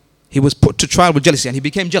 He was put to trial with jealousy, and he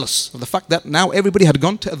became jealous of the fact that now everybody had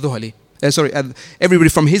gone to al-Dhuhli. Everybody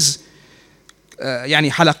from his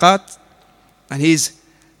halaqat and his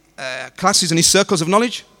classes and his circles of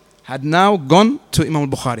knowledge had now gone to Imam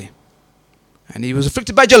al-Bukhari. And he was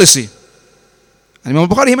afflicted by jealousy. And Imam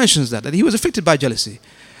al-Bukhari, he mentions that he was afflicted by jealousy.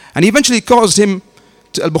 And he eventually caused him,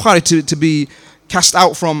 al-Bukhari, to be cast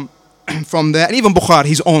out from there. And even Bukhari,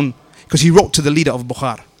 his own, because he wrote to the leader of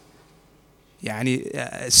Bukhari,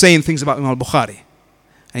 saying things about Imam al-Bukhari.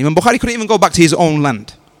 And Imam al-Bukhari couldn't even go back to his own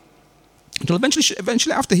land. Until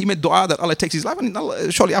eventually after he made dua that Allah takes his life,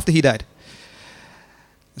 and shortly after he died.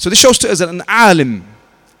 So this shows to us that an alim,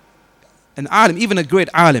 even a great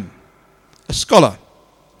alim, a scholar,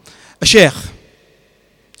 a sheikh,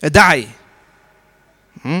 a da'i,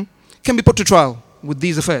 can be put to trial with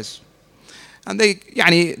these affairs. And they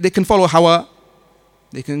can follow hawa,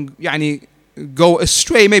 they can go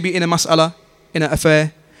astray maybe in a mas'ala, in an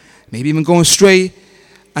affair, maybe even go astray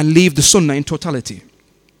and leave the sunnah in totality.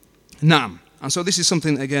 Naam. And so this is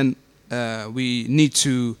something, again, we need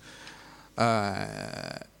to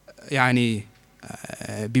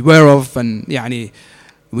beware of, and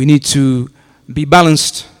we need to be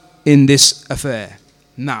balanced in this affair.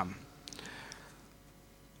 Naam.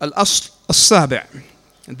 Al-Asl al-Sabi',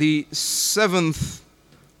 the seventh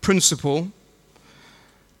principle,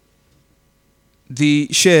 the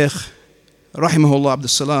Shaykh, rahimahullah Abdus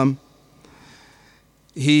Salam,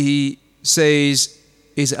 he says,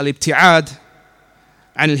 is al-ibti'ad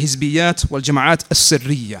an al-hizbiyat wal-jama'at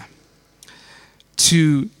as-sirriya,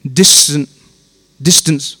 to distance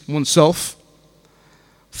oneself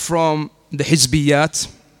from the hizbiyat,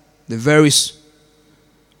 the various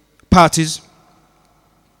parties,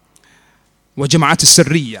 wa-jama'at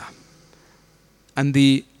as-sirriya, and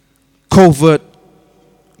the covert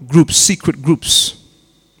groups, secret groups.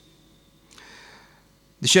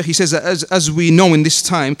 The Shaykh, he says that as we know in this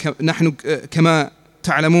time, نحن كما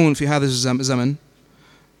تعلمون في هذا الزمن,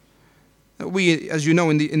 we, as you know,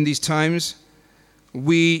 in these times,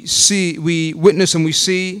 we witness and we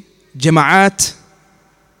see جماعات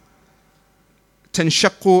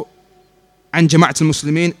تنشق عن جماعة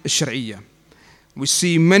المسلمين الشرعية. We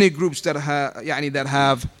see many groups that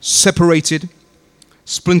have separated,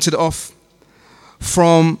 splintered off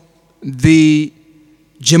from the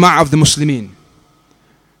jama'ah of the Muslimin,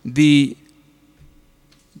 the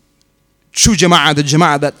true jama'ah, the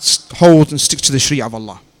jama'ah that holds and sticks to the Sharia of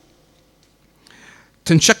Allah.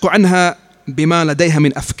 تنشق عنها بما لديها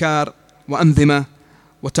من أفكار وأنظمة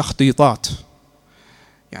وتخطيطات.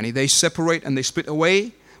 They separate and they split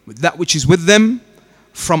away with that which is with them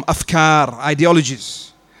from afkar,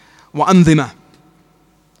 ideologies, وأنظمة,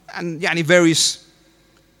 and various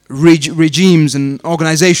regimes and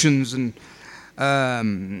organizations and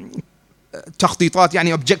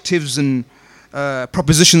تخطيطات, objectives and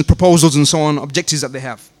propositions, proposals and so on, objectives that they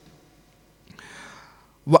have.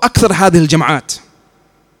 وأكثر هذه الجماعات,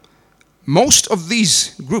 most of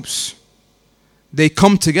these groups, they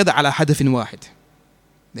come together على هدف واحد.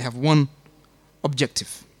 They have one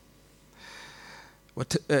objective.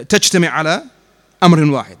 وتجتمع على أمر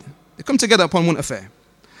واحد. They come together upon one affair.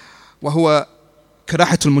 وهو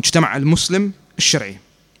كراهة المجتمع المسلم الشرعي.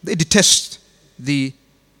 They detest the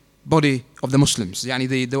body of the Muslims,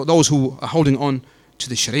 those who are holding on to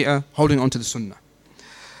the Sharia, holding on to the Sunnah.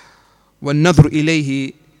 والنظر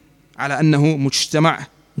إليه على أنه مجتمع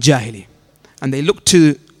جاهلي. And they look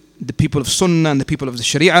to the people of Sunnah and the people of the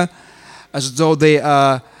Sharia as though they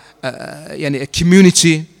are a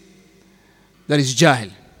community that is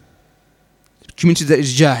jahil,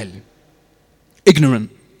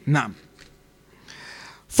 ignorant. Naam.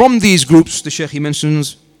 From these groups, the Shaykh, he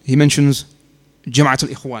mentions Jama'at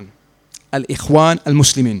al-Ikhwan, al-Ikhwan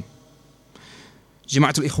al-Muslimin,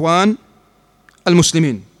 Jama'at al-Ikhwan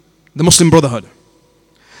al-Muslimin, the Muslim Brotherhood,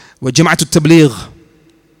 wa Jama'at al-Tabligh,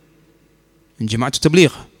 and Jama'at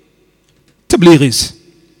al-Tabligh, Tablighis,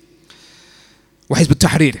 wa Hizb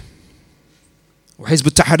al-Tahrir, Hizb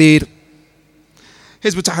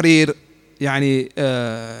al-Tahrir,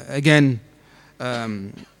 again,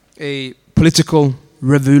 a political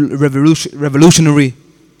revolutionary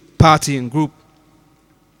party and group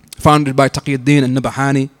founded by Taqiyuddin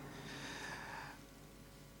al-Nabhani.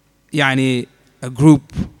 يعني a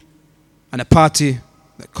group and a party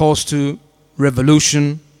that calls to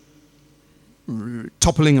revolution,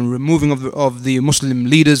 toppling and removing of the Muslim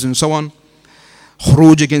leaders and so on.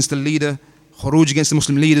 Khuruj against the leader, khuruj against the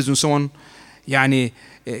Muslim leaders and so on. يعني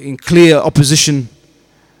in clear opposition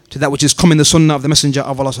to that which is come in the sunnah of the Messenger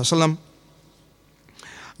of Allah sallallahu alaihi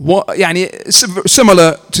wasallam. يعني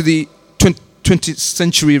similar to the 20th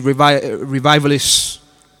century revivalists,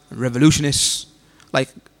 revolutionists like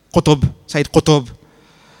Sayyid Qutb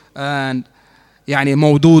and يعني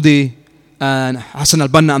Mawdudi and Hassan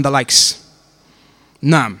al-Banna and the likes.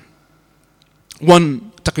 Naam.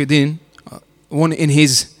 One Taqiyuddin, one in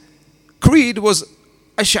his creed was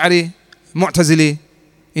Ash'ari, Mu'tazili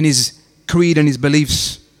in his creed and his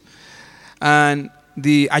beliefs. And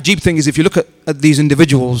the ajib thing is, if you look at these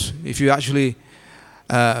individuals, if you actually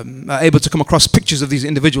are able to come across pictures of these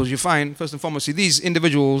individuals, you find, first and foremost, these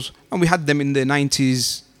individuals, and we had them in the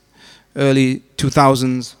 90s, early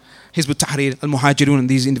 2000s, Hizb ut-Tahrir, al-Muhajirun, and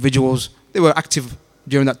these individuals, they were active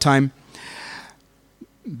during that time.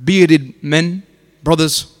 Bearded men,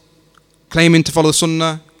 brothers, claiming to follow the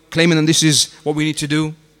sunnah, claiming that this is what we need to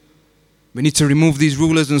do. We need to remove these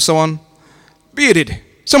rulers and so on. Bearded.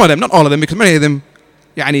 Some of them, not all of them, because many of them,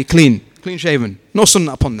 يعني clean shaven, no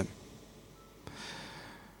sunnah upon them.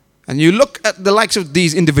 And you look at the likes of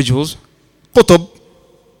these individuals, Qutb,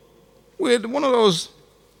 with one of those,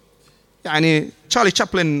 يعني Charlie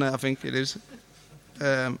Chaplin, I think it is,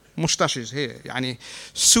 mustaches here, يعني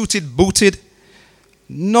suited, booted,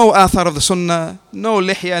 no athar of the sunnah, no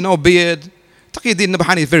lihya, no beard. Taqiyuddin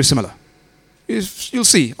al-Nabhani is very similar. You'll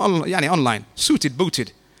see يعني online, suited,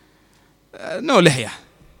 booted, no lihya.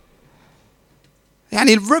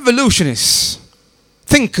 يعني revolutionists,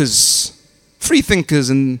 thinkers, free thinkers,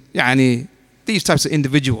 and يعني these types of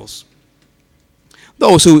individuals.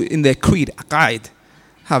 Those who in their creed, aqaid,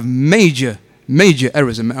 have major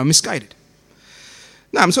errors and are misguided.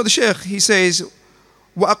 Now, so the Shaykh, he says,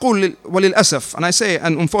 وأقول وللأسف, and I say,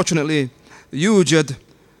 and unfortunately, يوجد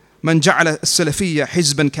من جعل السلفية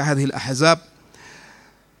حزبا كهذه الأحزاب.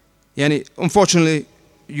 يعني unfortunately,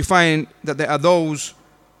 you find that there are those,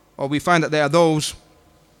 or we find that there are those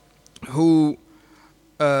who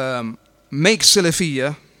make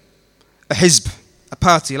Salafiyya a hizb, a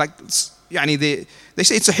party, like يعني they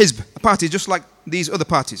say it's a hizb, a party just like these other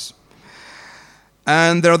parties.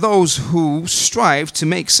 And there are those who strive to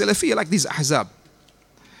make Salafiyya like these ahzab.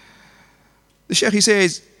 The Shaykh, he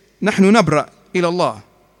says, نحن نبرأ إلى الله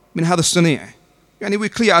من هذا الصنيع. يعني we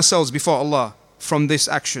clear ourselves before Allah from this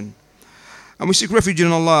action, and we seek refuge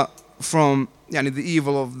in Allah from يعني the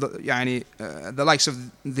evil of the likes of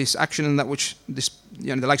this action and that which this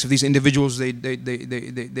the likes of these individuals they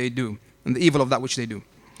do, and the evil of that which they do.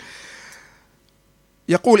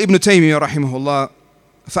 يقول ابن تيمية رحمه الله: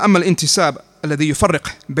 فأما الانتساب الذي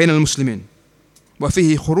يفرق بين المسلمين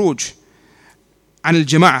وفيه خروج عن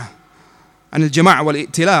الجماعة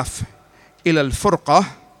والائتلاف إلى الفرقة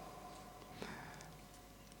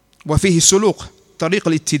وفيه سلوك طريق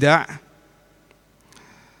الابتداع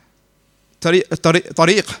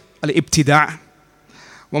طريق الابتداع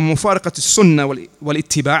ومفارقة السنة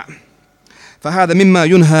والاتباع فهذا مما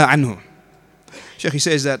ينهى عنه. Sheikh, he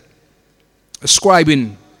says that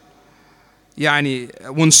ascribing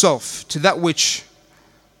oneself to that which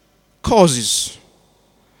causes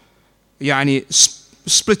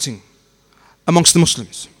splitting amongst the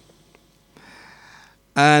Muslims,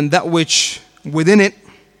 and that which within it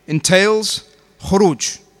entails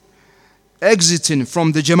khuruj, exiting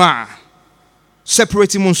from the jama'ah,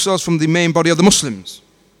 separating oneself from the main body of the Muslims,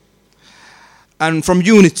 and from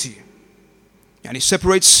unity.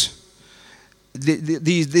 Separates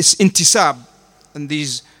this intisab and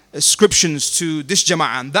these ascriptions to this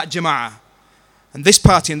jama'ah and this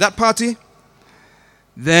party and that party,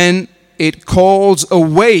 then it calls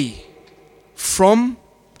away from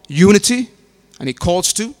unity and it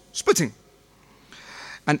calls to splitting.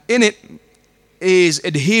 And in it is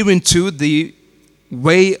adhering to the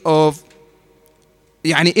way of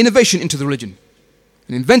innovation into the religion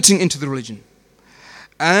and inventing into the religion,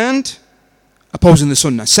 and opposing the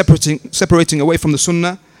sunnah, separating away from the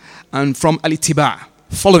sunnah and from al-ittiba',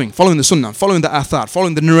 following the sunnah, following the athar,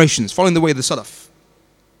 following the narrations, following the way of the salaf.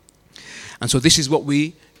 And so this is what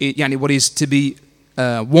what is to be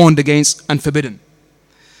warned against and forbidden.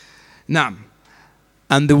 Naam.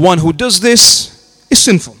 And the one who does this is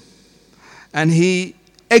sinful, and he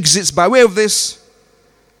exits by way of this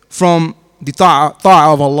from the ta'ah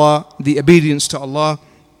of Allah, the obedience to Allah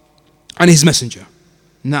and His Messenger.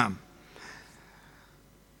 Naam.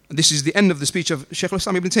 This is the end of the speech of Shaykh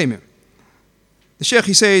al-Islam ibn Taymiyyah. The Shaykh,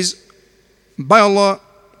 he says, by Allah,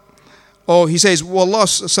 or he says, Wallah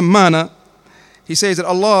sammana, he says that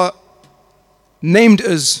Allah named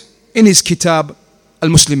us in His Kitab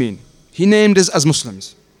al-Muslimin. He named us as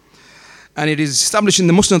Muslims. And it is established in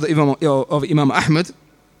the Musnad of Imam Ahmad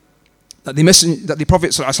that the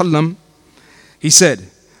Prophet ﷺ, he said,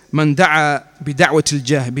 Man da'a bida'wat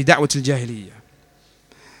al-jahiliyyah.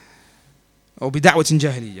 Or bida'wat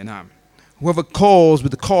al-jahiliyyah, na'am. Whoever calls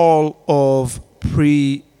with the call of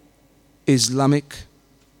pre-Islamic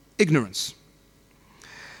ignorance.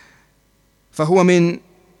 فَهُوَ مِن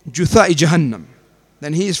جُثَاءِ جَهَنَّمْ.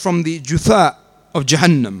 Then he is from the jutha of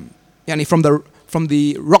Jahannam. Yani from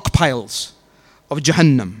the rock piles of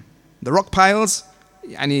Jahannam. The rock piles,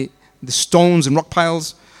 yani the stones and rock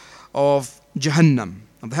piles of Jahannam,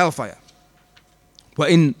 of the hellfire.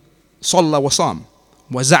 وَإِن صَلَّى وَصَامَ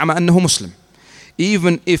وَزَعْمَ أَنَّهُ مُسْلِمٌ.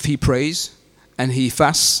 Even if he prays and he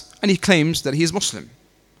fasts and he claims that he is Muslim.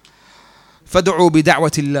 فَدْعُوا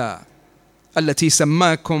بِدَعْوَةِ اللَّهِ الَّتِي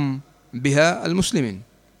سَمَّاكُمْ بِهَا الْمُسْلِمِينَ.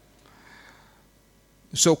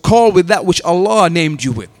 So call with that which Allah named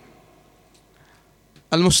you with.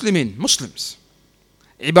 Al-Muslimin, Muslims.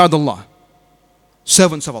 Ibadullah,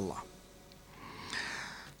 servants of Allah.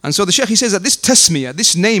 And so the Shaykh, he says that this tasmiyah,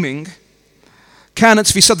 this naming,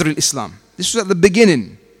 كانت في صدر الإسلام. This was at the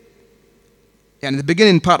beginning, يعني the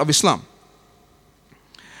beginning part of Islam.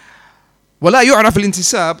 ولا يعرف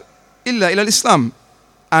الانتساب إلا إلى الإسلام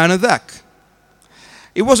آنذاك.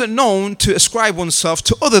 It wasn't known to ascribe oneself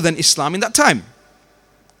to other than Islam in that time.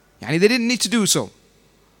 Yani they didn't need to do so.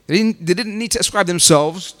 They didn't need to ascribe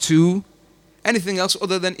themselves to anything else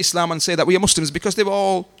other than Islam and say that we are Muslims, because they were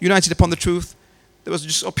all united upon the truth. There was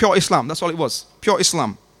just a pure Islam. That's all it was. Pure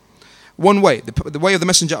Islam. One way, the way of the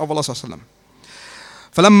Messenger of Allah sallallahu alaihi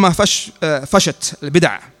wasallam. فلما فشت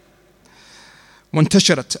البدع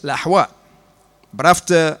وانتشرت الأحواء. But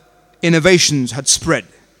after innovations had spread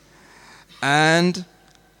and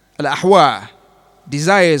الأحواء,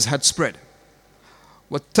 desires had spread,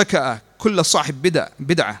 واتكأ كل صاحب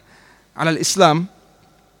بدعة على الإسلام,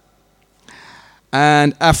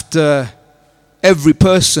 and after every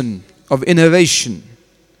person of innovation,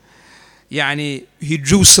 يعني he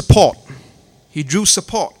drew support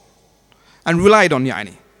and relied on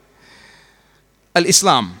يعني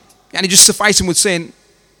al-Islam, يعني just suffice him with saying,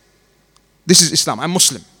 this is Islam, I'm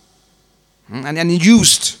Muslim, and he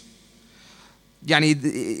used,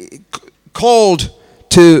 يعني called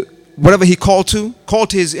to whatever he called to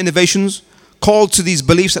his innovations, called to these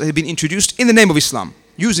beliefs that had been introduced in the name of Islam,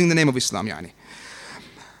 using the name of Islam. يعني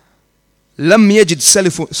لم يجد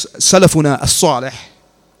سلفنا الصالح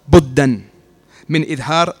بدا من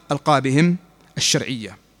إظهار ألقابهم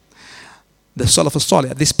الشرعية. The Salaf al-Salih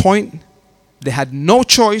at this point, they had no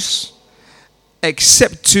choice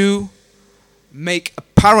except to make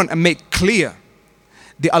apparent and make clear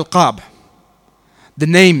the alqab, the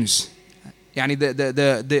names, يعني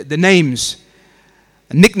the names,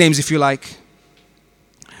 nicknames if you like,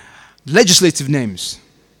 legislative names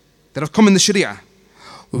that have come in the Sharia,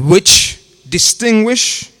 which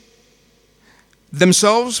distinguish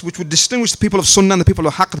themselves, which would distinguish the people of Sunnah and the people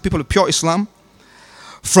of Haqq, the people of pure Islam,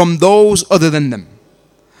 from those other than them,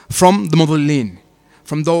 from the mudallin,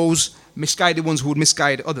 from those misguided ones who would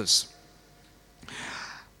misguide others.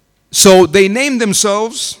 So they named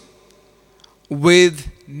themselves with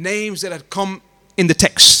names that had come in the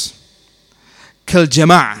text. Kal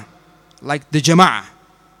Jama'ah, like the Jama'ah.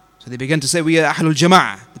 So they began to say, we are Ahlul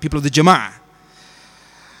Jama'ah, the people of the Jama'ah.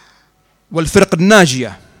 Wal Firqa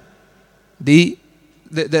al-Najiyah, the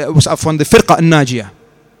Firqa al-Najiyah,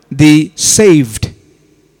 the saved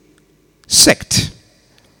sect.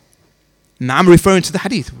 Now I'm referring to the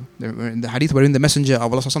hadith. In the hadith wherein the Messenger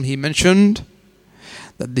of Allah, he mentioned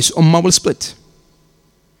that this ummah will split.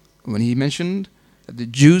 When he mentioned that the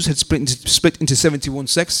Jews had split into 71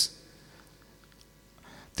 sects,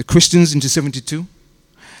 the Christians into 72,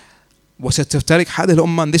 وستفترق هذه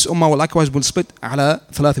الأمة, and this ummah will likewise will split على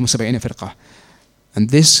 73 فرقة,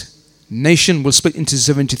 and this nation will split into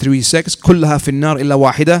 73 sects, كلها في النار إلا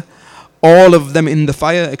واحدة, all of them in the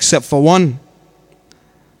fire except for one.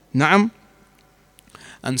 نعم.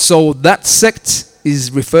 And so that sect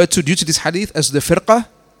is referred to, due to this hadith, as the Firqa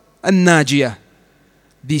al-Najiyah,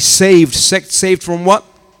 the saved sect. Saved from what?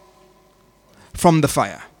 From the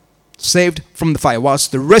fire. Saved from the fire.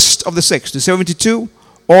 Whilst the rest of the sects, the 72,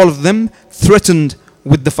 all of them threatened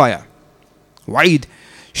with the fire. Wa'id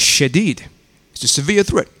shadid. It's a severe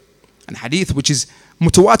threat. And hadith which is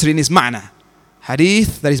mutawatir in its ma'na.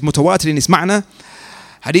 Hadith that is mutawatir in its ma'na.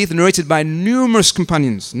 Hadith narrated by numerous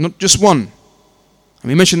companions, not just one. And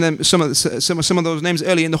we mentioned them, some of those names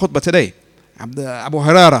earlier in the khutbah today. Abu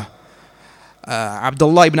Hurairah,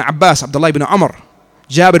 Abdullah ibn Abbas, Abdullah ibn Umar,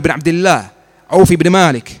 Jabir ibn Abdullah, Auf ibn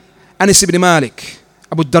Malik, Anas ibn Malik,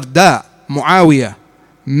 Abu Darda, Muawiyah.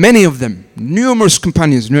 Many of them, numerous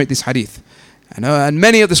companions narrate this hadith. And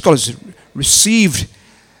many of the scholars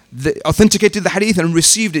authenticated the hadith and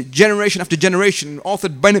received it generation after generation, and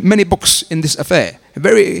authored many books in this affair. A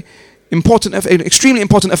very important affair, an extremely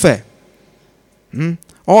important affair.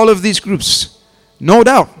 All of these groups, no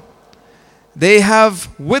doubt, they have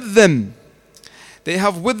with them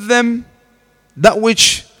that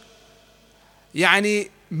which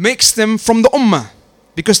makes them from the ummah.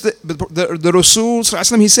 Because the Rasul sallallahu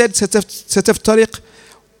alaihi wasallam, he said, "Sataftariq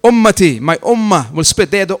ummati," my ummah will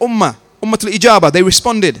split. They are the ummah, ummatul ijaba. They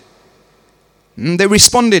responded.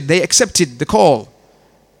 They accepted the call.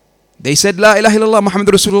 They said, La ilaha illallah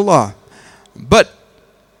Muhammadur Rasulullah. But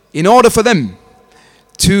in order for them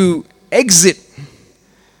to exit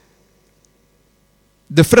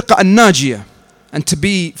the firqa an-najiyah and to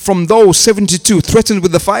be from those 72 threatened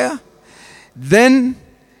with the fire, then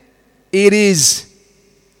it is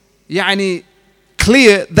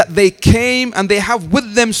clear that they came and they have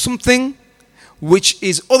with them something which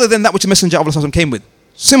is other than that which the Messenger of Allah came with.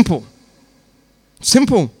 Simple.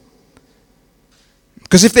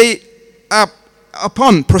 Because if they are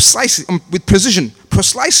upon precisely, with precision,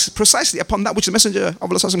 precisely upon that which the Messenger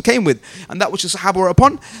of Allah came with, and that which the Sahaba were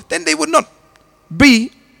upon, then they would not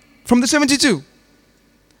be from the 72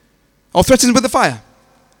 or threatened with the fire.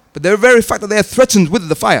 But the very fact that they are threatened with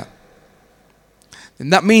the fire, then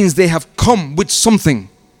that means they have come with something.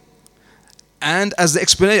 And as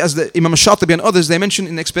the Imam Shatibi and others, they mention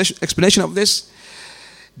in explanation of this,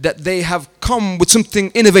 that they have come with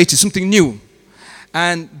something innovative, something new.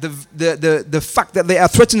 And the fact that they are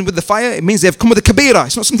threatened with the fire, it means they have come with a kabira.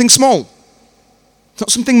 It's not something small. It's not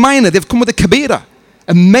something minor. They've come with a kabira,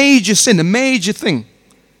 a major sin, a major thing.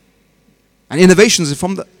 And innovations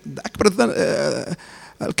from the akbar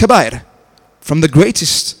al-kabair, from the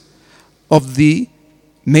greatest of the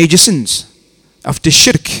major sins, after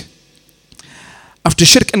shirk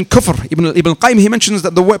and kufr. Ibn al-Qayyim, he mentions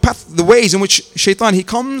that the ways in which shaitan, he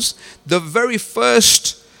comes, the very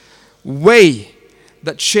first way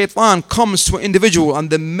that shaitan comes to an individual, and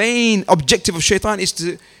the main objective of shaitan is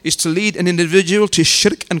to lead an individual to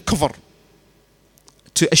shirk and kufr.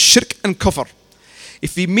 To a shirk and kufr.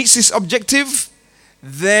 If he meets this objective,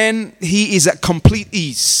 then he is at complete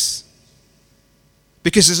ease.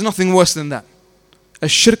 Because there's nothing worse than that. A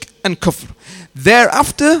shirk and kufr.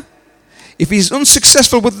 Thereafter, if he's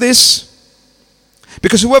unsuccessful with this,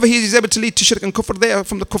 because whoever he is able to lead to shirk and kufr, they are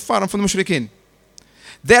from the kuffar and from the mushrikeen.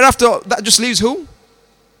 Thereafter, that just leaves who?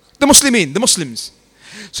 The Muslimin, the Muslims.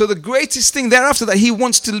 So the greatest thing thereafter that he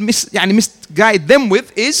wants to misguide them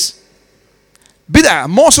with is bid'ah,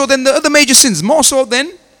 more so than the other major sins, more so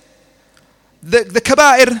than the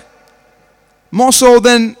kaba'ir, more so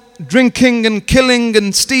than drinking and killing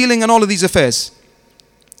and stealing and all of these affairs.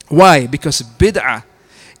 Why? Because bid'ah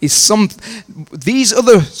is these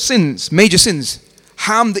other sins, major sins,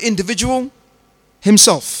 harm the individual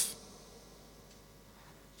himself.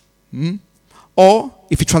 Or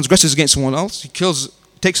if he transgresses against someone else, he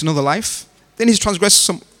takes another life, then he's transgressed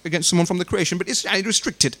against someone from the creation, but it's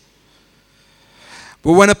restricted.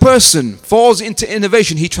 But when a person falls into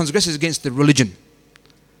innovation, he transgresses against the religion.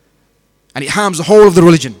 And it harms the whole of the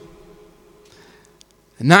religion.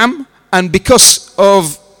 Naam, and because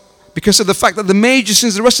of the fact that the major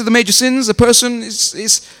sins, the rest of the major sins, the person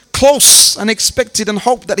is close and expected and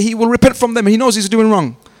hope that he will repent from them. He knows he's doing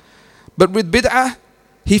wrong. But with bid'ah,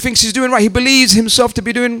 he thinks he's doing right. He believes himself to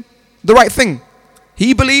be doing the right thing.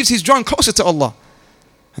 He believes he's drawn closer to Allah.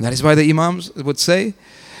 And that is why the Imams would say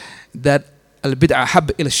that al-bid'ah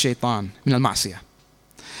hab ila shaitan min al-ma'siyah.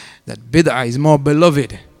 That bid'ah is more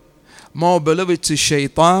beloved to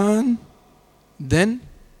shaitan than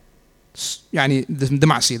the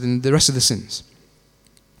ma'siyah, than the rest of the sins.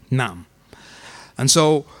 Naam. And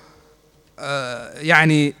so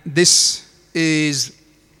this is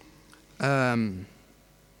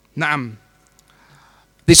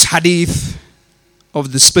this hadith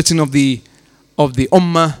of the splitting of the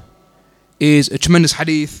ummah is a tremendous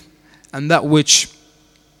hadith, and that which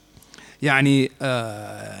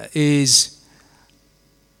is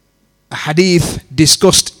a hadith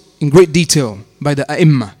discussed in great detail by the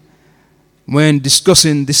A'imma when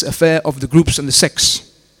discussing this affair of the groups and the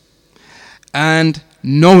sects, and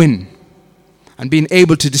knowing and being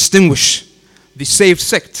able to distinguish the saved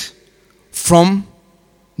sect from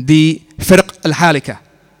the firq al-halika,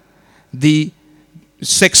 the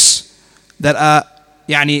sects that are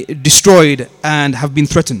destroyed and have been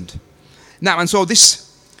threatened. Now, and so this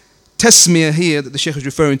tasmiyah here that the Shaykh is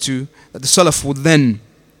referring to, that the Salaf would then,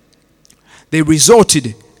 they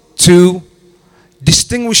resorted to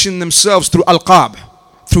distinguishing themselves through alqab,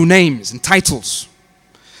 through names and titles,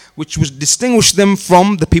 which would distinguish them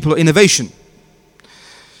from the people of innovation.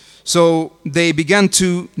 So they began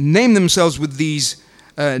to name themselves with these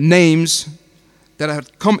names that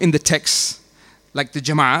had come in the text, like the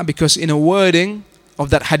Jama'ah, because in a wording of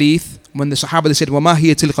that hadith, when the Sahaba they said, وَمَا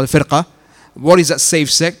هِيَ تِلْقَ الْفِرْقَةِ, what is that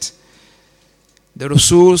safe sect? The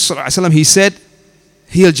Rasul sallallahu alaihi wasallam, he said,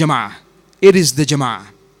 هِيَ الْجَمَعَةِ, it is the Jama'ah.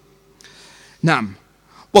 Naam.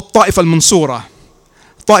 وَالطَّائِفَ الْمَنْصُورَةِ,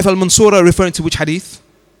 Ta'if al-Mansura referring to which hadith?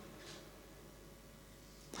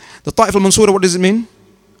 The Ta'if al-Mansura, what does it mean?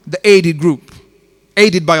 The aided group,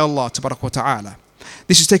 aided by Allah tabarak wa ta'ala.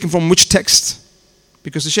 This is taken from which text?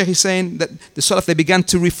 Because the Shaykh is saying that the Salaf, they began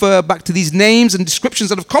to refer back to these names and descriptions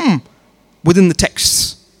that have come within the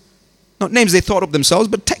texts. Not names they thought of themselves,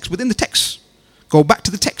 but text within the text. Go back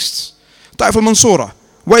to the texts. Ta'if al-Mansura,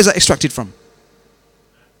 where is that extracted from?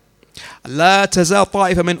 لا تزال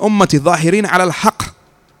طائفة من أمتي ظاهرين على الحق.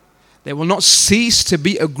 There will not cease to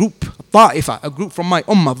be a group, a group from my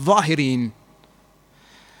ummah, ظاهرين,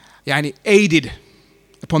 aided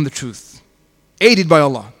upon the truth, aided by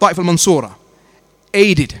Allah. طائف المنصورة,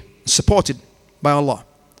 aided, supported by Allah.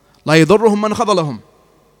 لا يضرهم من خذلهم,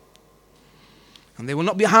 and they will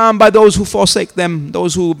not be harmed by those who forsake them,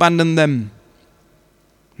 those who abandon them.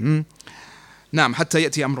 نعم حتى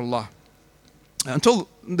يأتي أمر الله, until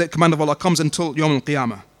the command of Allah comes, until يوم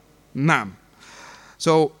القيامة. نعم.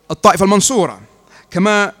 So الطائفة المنصورة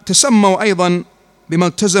كما تسموا أيضا بما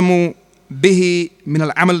التزموا به من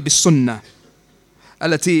العمل بالسنة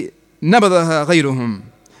التي نبذها غيرهم.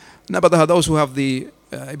 نبذها, those who have the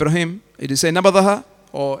Ibrahim, did you say نبذها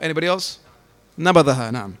or anybody else?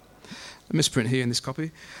 نبذها, نعم. A misprint here in this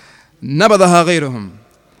copy. نبذها غيرهم,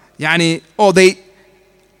 or they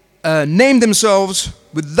name themselves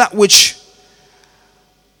with that which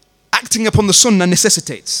acting upon the sunnah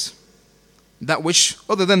necessitates, that which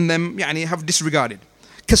other than them have disregarded.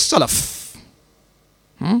 كالسلف,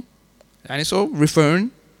 so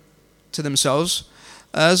referring to themselves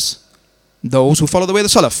as those who follow the way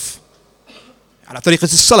of the Salaf, على طريقة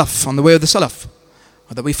السلف, on the way of the Salaf,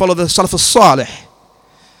 or that we follow the Salaf al-Salih,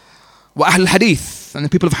 وأهل الحديث, and the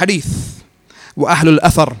people of hadith, وأهل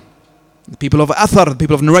الأثر, the people of athar, the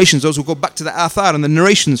people of narrations, those who go back to the athar and the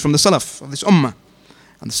narrations from the Salaf of this ummah.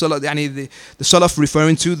 And the Salaf, the Salaf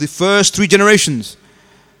referring to the first three generations,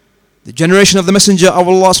 the generation of the Messenger of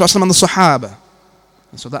Allah and the Sahaba.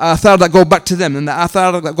 And so the athar that go back to them, and the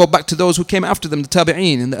athar that go back to those who came after them, the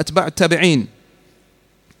tabi'een and the atba' tabi'een.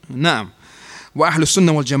 نعم. وأهل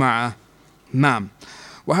السنة والجماعة. نعم.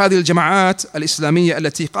 وهذه الجماعات الإسلامية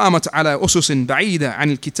التي قامت على أسس بعيدة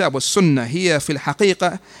عن الكتاب والسنة هي في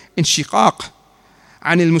الحقيقة انشقاق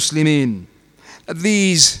عن المسلمين.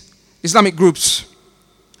 These Islamic groups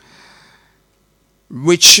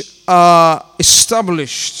which are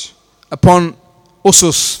established upon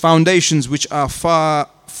usus, foundations which are far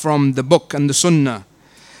from the book and the sunnah,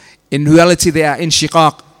 in reality they are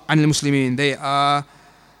inshiqaq an al-Muslimin. They are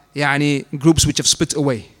groups which have split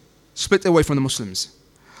away from the Muslims.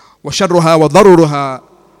 وشرها وضررها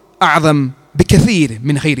أعظم بكثير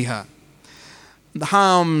من خيرها. The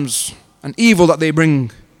harms and evil that they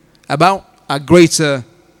bring about are greater,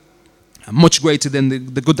 much greater than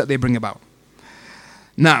the good that they bring about.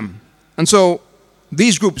 Naam. And so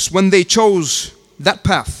these groups, when they chose that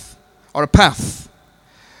path, or a path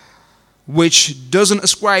which doesn't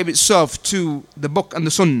ascribe itself to the book and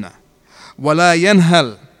the sunnah, ولا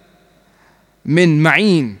ينهل من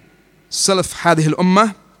معين سلف هذه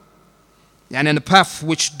الأمة, and a path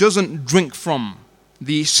which doesn't drink from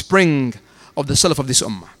the spring of the salaf of this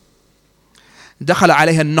ummah, دخل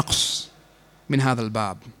عليها النقص من هذا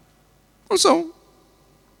الباب. And so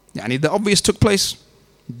the obvious took place,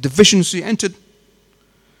 deficiency entered,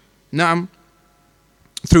 نعم,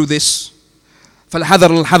 through this.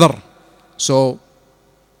 فالحذر الحذر, so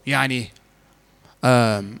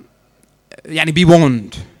be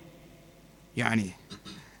warned,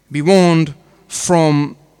 be warned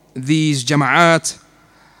from these jama'at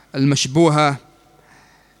al-mashbuha,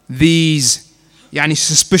 these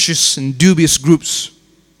suspicious and dubious groups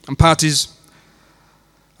and parties.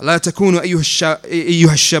 لا تكونوا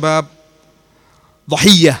أيها الشباب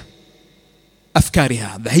ضحية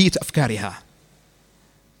أفكارها.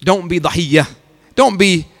 Don't be ضحية. Don't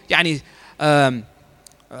be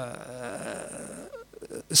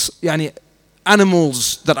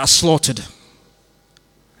animals that are slaughtered.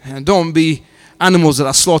 Don't be animals that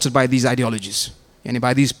are slaughtered by these ideologies.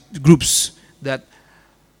 by these groups that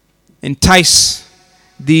entice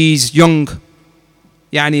these young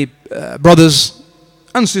brothers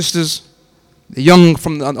and sisters, the young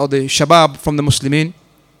or the shabab from the Muslimin,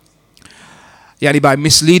 by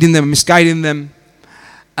misleading them, misguiding them,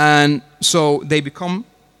 and so they become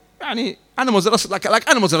animals that are like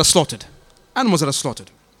animals that are slaughtered. Animals that are slaughtered.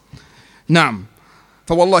 نعم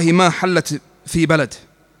فوالله ما حلت في بلد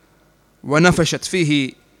ونفشت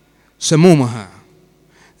فيه سمومها.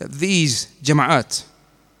 These jama'at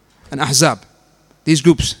and ahzab, these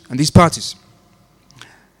groups and these parties.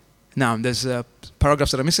 Now there's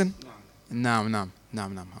paragraphs that are missing. No.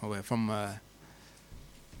 From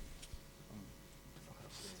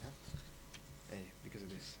because of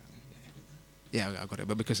this. Yeah, I got it,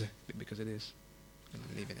 but because it is.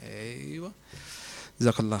 Leave it. أيوة.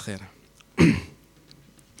 جزاك الله خير.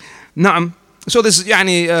 نعم. So there's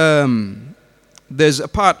a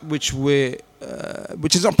part which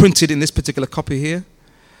is not printed in this particular copy here,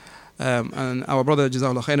 and our brother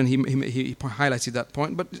Jazakallah Khairan he highlighted that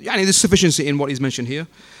point. But there's sufficiency in what is mentioned here.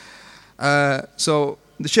 So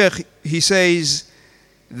the Sheikh he says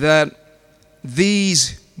that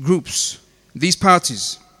these groups, these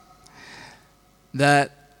parties,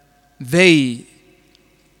 that they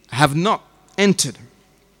have not entered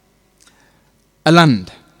a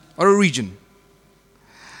land or a region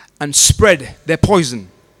and spread their poison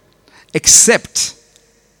except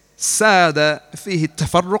ساد فيه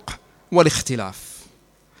التفرق والاختلاف.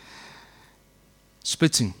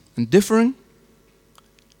 Splitting and differing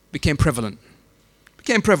became prevalent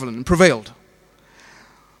and prevailed.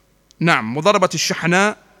 نعم وضربت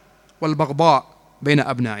الشحناء والبغضاء بين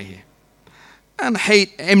أبنائه. And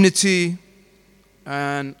hate, enmity,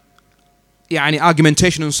 and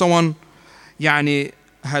argumentation and so on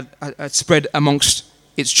had spread amongst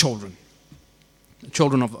its children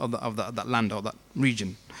of that land or that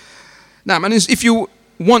region. Now, and if you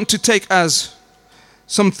want to take as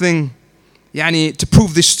something to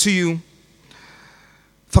prove this to you,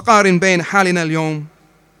 فقارن بين حالنا اليوم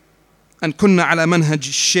أن كنا على منهج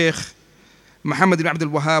الشيخ محمد بن عبد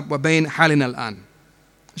الوهاب وبين حالنا الآن.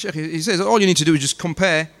 Sheikh, he says all you need to do is just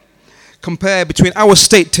compare between our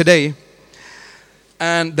state today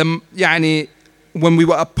and when we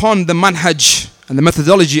were upon the manhaj and the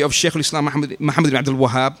methodology of Shaykh al-Islam Muhammad ibn Abdul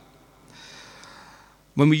Wahhab,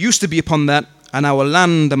 when we used to be upon that and our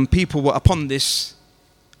land and people were upon this,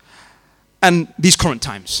 and these current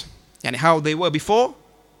times, how they were before,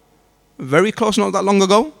 very close, not that long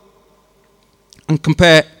ago, and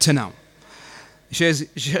compare to now.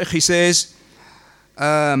 Shaykh, he says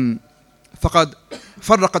فقد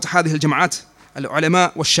فرقت هذه الجماعات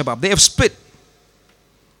العلماء والشباب. They have split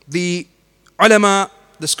the ulama,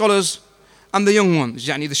 the scholars, and the young ones,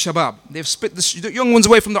 the shabab. They have split the young ones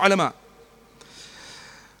away from the ulama.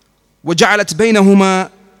 وجعلت بينهما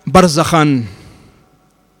برزخا.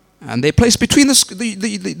 And they place between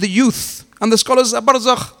the youth and the scholars a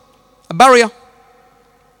barzakh, a barrier.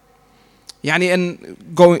 And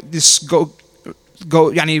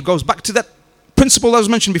it goes back to that principle that was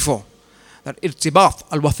mentioned before, that irtibat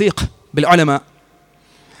al-wathiq bil-ulama,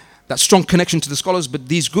 that strong connection to the scholars. But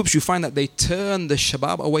these groups, you find that they turn the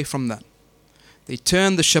shabab away from that. They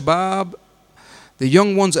turn the shabab, the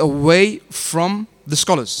young ones, away from the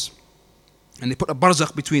scholars, and they put a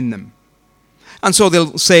barzakh between them. And so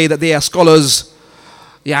they'll say that they are scholars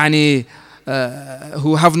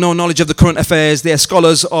who have no knowledge of the current affairs. They are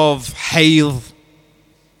scholars of hayl,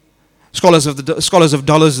 scholars of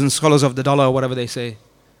dollars and scholars of the dollar, or whatever they say.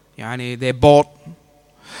 They're bought.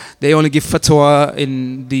 They only give fatwa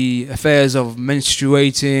in the affairs of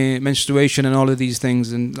menstruation and all of these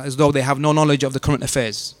things, and as though they have no knowledge of the current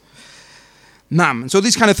affairs. Naam. So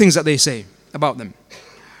these kind of things that they say about them.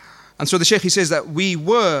 And so the Shaykh, he says that we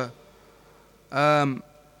were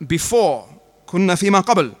before كنا فيما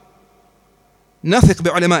قبل نثق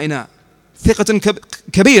بعلمائنا ثقة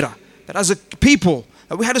كبيرة, that as a people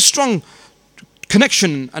that we had a strong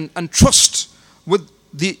connection and trust with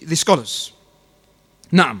the scholars.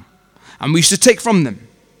 نعم. And we used to take from them.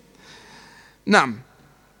 نعم.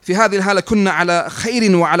 في هذه الحالة كنا على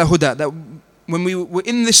خير وعلى هدى, that when we were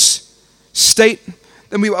in this state,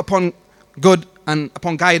 then we were upon good and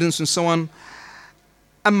upon guidance and so on.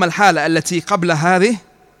 أما الحالة التي قبل هذه,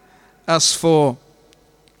 as for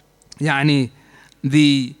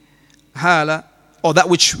the حالة, or that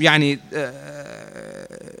which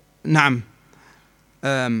نعم,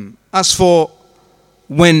 as for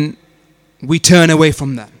when we turn away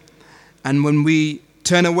from that, and when we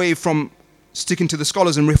turn away from sticking to the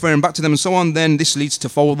scholars and referring back to them and so on, then this leads to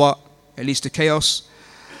fawda, it leads to chaos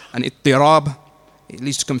and ittirab, it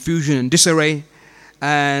leads to confusion and disarray.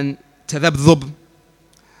 and تذبذب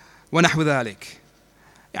ونحو ذلك.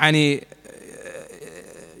 يعني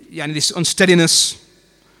this unsteadiness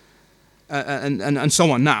and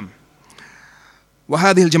so on. نعم.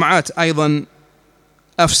 وهذه الجماعات أيضا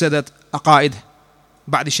أفسدت عقائد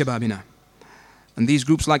بعض شبابنا. And these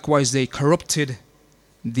groups likewise, they corrupted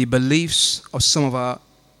the beliefs of some of our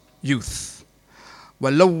youth.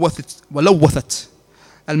 ولوثت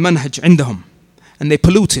المنهج عندهم. And they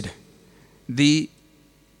polluted the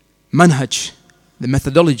manhaj, the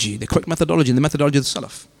methodology, the correct methodology, and the methodology of the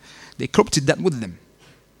Salaf. They corrupted that with them.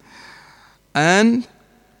 And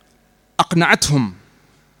أقنعتهم,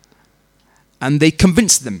 and they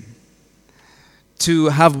convinced them to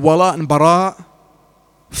have wala and bara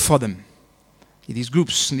for them. These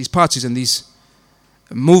groups and these parties and these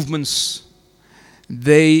movements,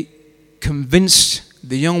 they convinced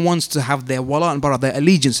the young ones to have their wala and bara, their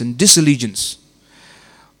allegiance and disallegiance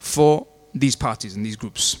for these parties and these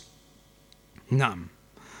groups. Naam.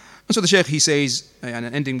 And so the Shaykh, he says, and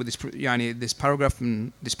ending with this paragraph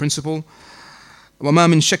and this principle, وما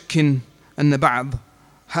من شك أن بعض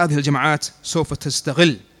هذه الجماعات سوف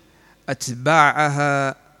تستغل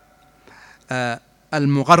أتباعها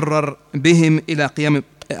المغرر بهم إلى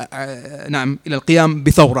القيام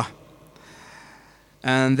بثورة.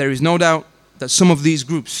 And there is no doubt that some of these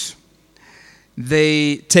groups,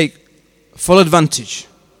 they take full advantage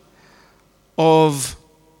of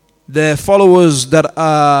their followers that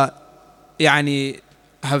are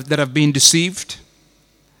that have been deceived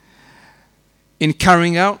in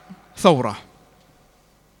carrying out thawrah,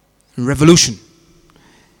 revolution,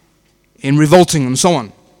 in revolting and so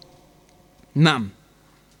on. نعم.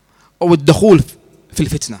 أو الدخول في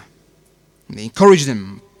الفتنة. They encourage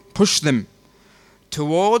them, push them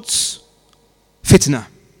towards fitna.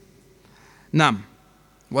 نعم.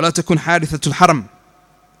 ولا تكن حادثة الحرم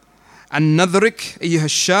عن نظرك أيها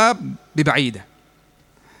الشاب ببعيدة.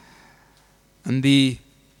 And the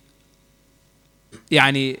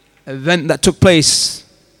event that took place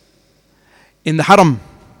in the haram,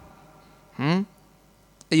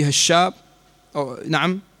 أيها الشاب,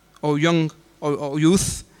 or young or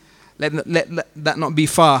youth, let that not be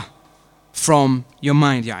far from your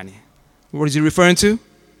mind. What is he referring to?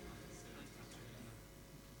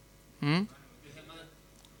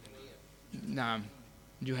 نعم.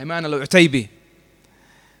 جهيمان العتيبي,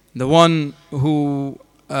 the one who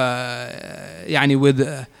with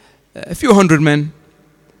a few hundred men,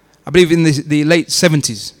 I believe in the late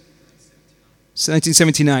 70s,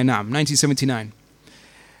 1979, 1979,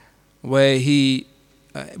 where he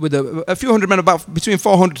with a few hundred men, about between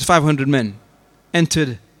 400 to 500 men,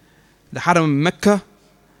 entered the Haram Mecca,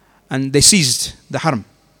 and they seized the Haram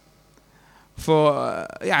for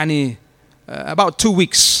about 2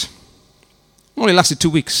 weeks. Only lasted 2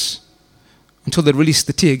 weeks until they released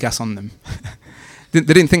the tear gas on them. They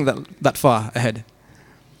didn't think that far ahead.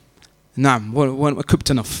 Naam, weren't equipped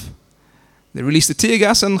enough. They released the tear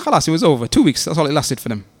gas and khalas, it was over. 2 weeks, that's all it lasted for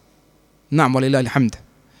them. Naam, walillahi alhamd.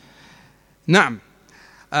 Naam.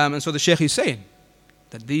 And so the Shaykh is saying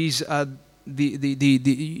that these are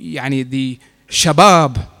the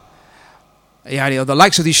shabab, or the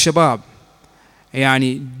likes of these shabab,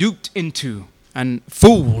 duped into and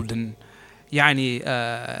fooled and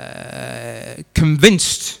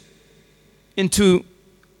convinced into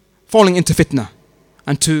falling into fitna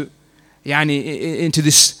and to into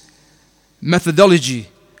this methodology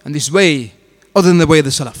and this way other than the way of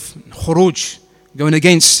the Salaf, khuruj, going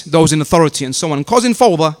against those in authority and so on, and causing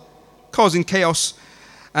fawda, causing chaos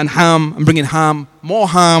and harm, and bringing harm, more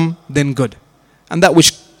harm than good, and that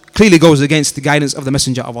which clearly goes against the guidance of the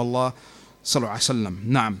Messenger of Allah sallallahu alaihi wasallam.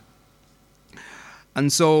 Naam.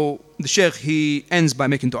 And so the Shaykh, he ends by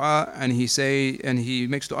making dua, and he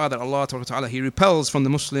makes dua that Allah Ta'ala, he repels from the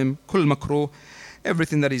Muslim kul makruh,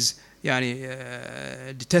 everything that is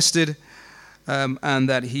detested, and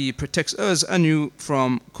that he protects us and you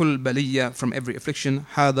from kul baliyya, from every affliction.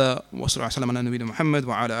 هذا وصلى الله على نبينا محمد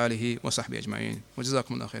وعلى آله وصحبه أجمعين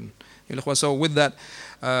وجزاكم الله خيرا. So with that,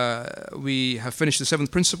 we have finished the 7th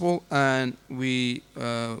principle, and we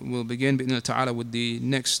will begin بإذن الله تعالى with the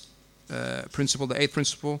next principle, the 8th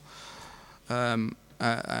principle,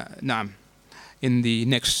 نعم, in the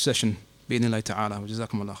next session بإذن الله تعالى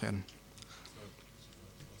وجزاكم الله خيرا.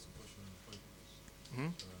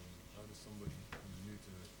 How does somebody who's new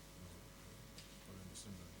to following the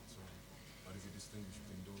Sunnah, so how does he distinguish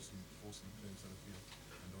between those who falsely claim Salafi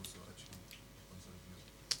and those who are actually on Salafi?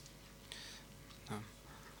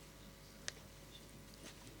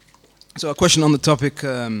 So a question on the topic,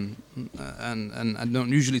 and I don't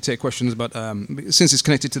usually take questions, but since it's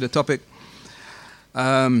connected to the topic,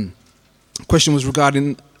 question was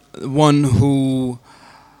regarding one who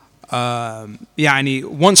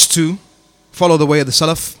wants to follow the way of the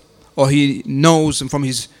Salaf, or he knows, and from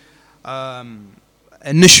his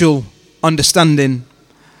initial understanding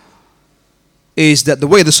is that the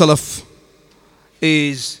way of the Salaf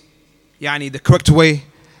is the correct way,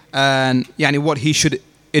 and what he should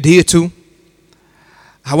adhere to.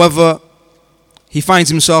 However, he finds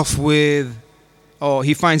himself with, or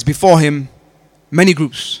he finds before him, many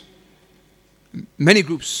groups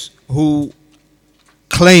who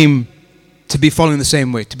claim to be following the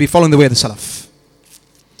same way, to be following the way of the Salaf.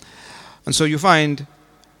 And so you find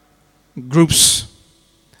groups,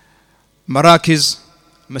 marakiz,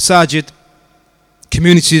 masajid,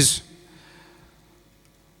 communities,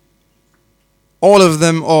 all of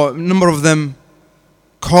them, or a number of them,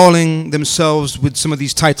 calling themselves with some of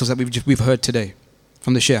these titles that we've heard today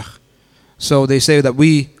from the Sheikh. So they say that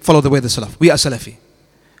we follow the way of the Salaf. We are Salafi.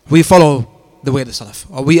 We follow the way of the Salaf.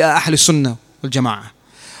 Or we are Ahlul Sunnah wal Jama'ah.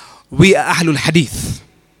 We are Ahlul Hadith.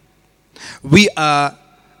 We are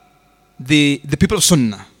the people of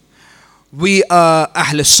Sunnah. We are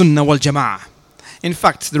Ahlul Sunnah wal Jama'ah. In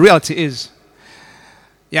fact, the reality is,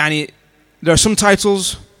 there are some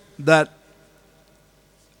titles that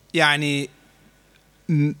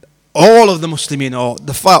all of the Muslimin, or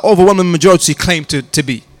the far overwhelming majority, claim to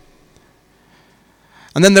be.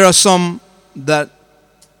 And then there are some that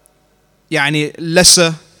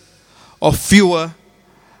lesser or fewer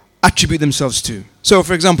attribute themselves to. So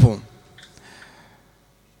for example,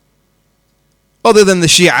 other than the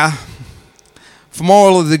Shia, from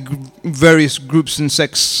all of the various groups and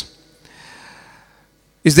sects,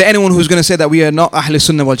 is there anyone who's going to say that we are not Ahlul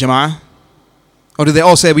Sunnah wal Jama'ah? Or do they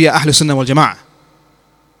all say we are Ahlul Sunnah wal Jama'ah?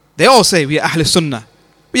 They all say we are Ahlul Sunnah.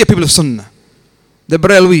 We are people of Sunnah. The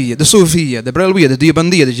Barelwiyya, the Sufiyya, the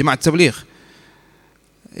Diyabandiyya, the Jama'at Tabligh.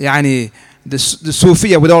 The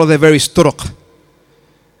Sufiyya with all of their various turuq.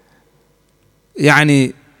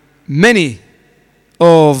 Many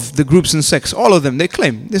of the groups and sects, all of them, they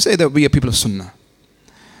say that we are people of Sunnah.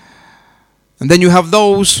 And then you have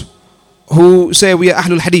those who say we are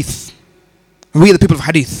Ahlul Hadith. We are the people of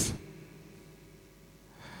Hadith.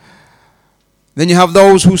 Then you have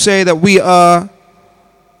those who say that we are,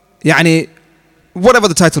 whatever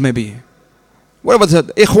the title may be, whatever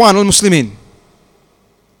the Ikhwan al-Muslimin.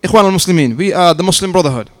 Ikhwan al-Muslimin, we are the Muslim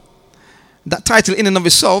Brotherhood. That title in and of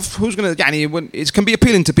itself, who's going to, it can be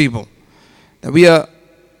appealing to people. That we are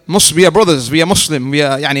brothers, we are Muslim, we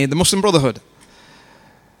are the Muslim Brotherhood.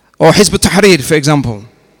 Or Hizb al-Tahrir, for example.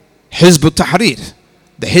 Hizb al-Tahrir,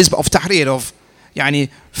 the Hizb of Tahrir, of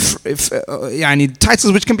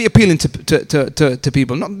titles which can be appealing to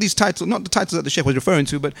people. Not these titles, not the titles that the Sheikh was referring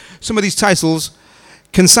to, but some of these titles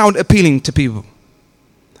can sound appealing to people.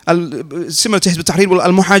 Similar to Hizb al-Tahrir,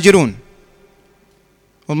 al-Muhajirun.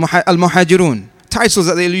 Al-Muhajirun. Titles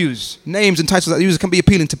that they'll use, names and titles that they use can be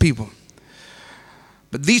appealing to people.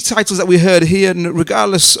 But these titles that we heard here,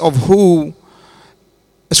 regardless of who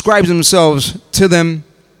ascribes themselves to them,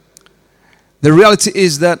 the reality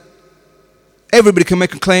is that everybody can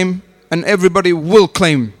make a claim, and everybody will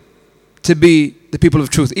claim to be the people of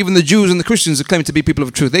truth. Even the Jews and the Christians claim to be people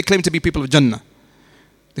of truth. They claim to be people of Jannah.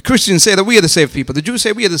 The Christians say that we are the saved people. The Jews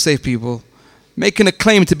say we are the saved people. Making a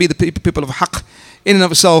claim to be the people of Haqq in and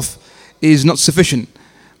of itself is not sufficient.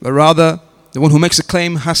 But rather, the one who makes a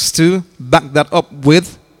claim has to back that up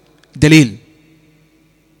with dalil,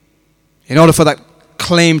 in order for that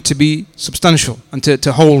claim to be substantial and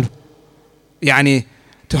to hold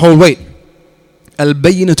weight.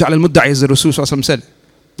 Al-bayyinatu ala al-mudda'i, as the Rasul said.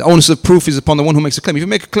 The onus of proof is upon the one who makes a claim. If you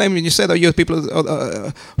make a claim and you say that you're people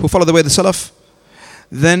who follow the way of the Salaf,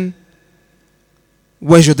 then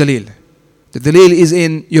where's your dalil? The dalil is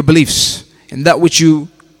in your beliefs, in that which you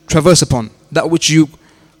traverse upon, that which you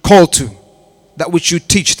call to, that which you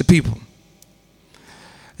teach the people.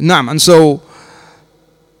 Naam. And so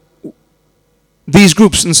these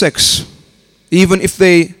groups and sects, even if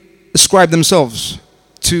they ascribe themselves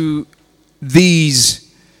to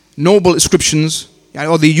these noble ascriptions,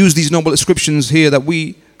 or they use these noble ascriptions here that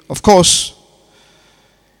we, of course,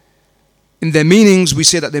 in their meanings, we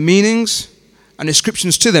say that their meanings and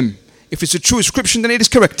ascriptions to them, if it's a true ascription, then it is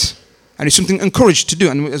correct. And it's something encouraged to do.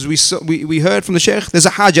 And as we heard from the Shaykh, there's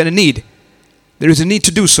a haja and a need. There is a need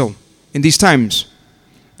to do so in these times.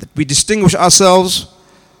 That we distinguish ourselves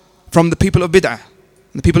from the people of bid'ah,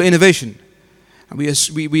 and the people of innovation. And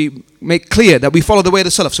we make clear that we follow the way of the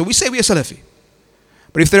Salaf. So we say we are Salafi.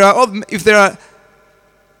 But if there are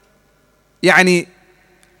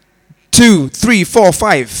 2, 3, 4,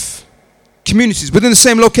 5 communities within the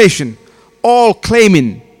same location, all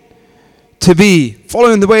claiming to be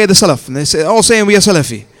following the way of the Salaf. And they say, all saying we are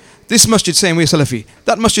Salafi. This masjid saying we are Salafi.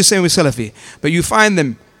 That masjid saying we are Salafi. But you find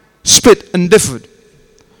them split and differed.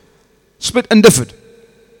 Split and differed.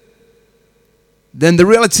 Then the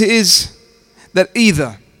reality is that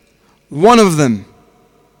either one of them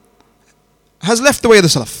has left the way of the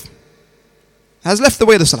Salaf. Has left the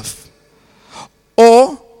way of the Salaf.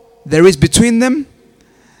 Or there is between them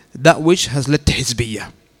that which has led to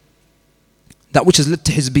Hizbiyah. That which has led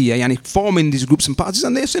to Hizbiyah, yani forming these groups and parties,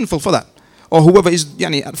 and they are sinful for that. Or whoever is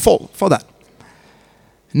yani at fault for that.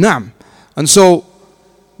 Naam. And so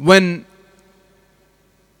when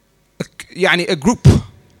a group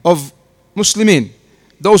of Muslimin,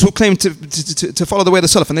 those who claim to follow the way of the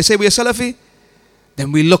Salaf, and they say we are Salafi,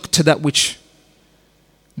 then we look to that which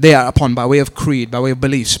they are upon by way of creed, by way of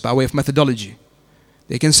beliefs, by way of methodology.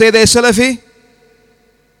 They can say they're Salafi,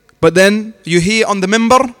 but then you hear on the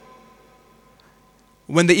minbar,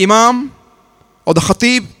 when the Imam or the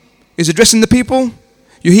Khatib is addressing the people,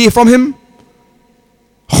 you hear from him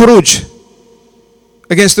khuruj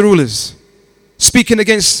against the rulers, speaking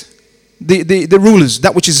against the rulers,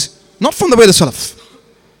 that which is not from the way of the Salaf.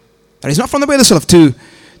 That is not from the way of the Salaf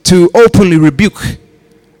to openly rebuke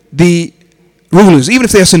the rulers, even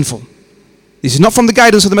if they are sinful. This is not from the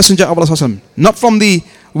guidance of the Messenger of Allah, not from the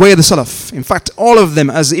way of the Salaf. In fact, all of them,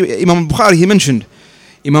 as Imam Bukhari he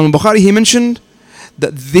mentioned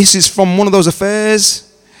that this is from one of those affairs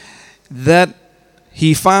that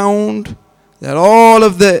he found that all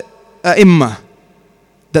of the Imma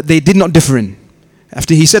that they did not differ in.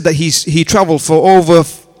 After he said that he traveled for over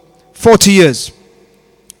 40 years.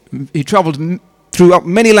 He traveled throughout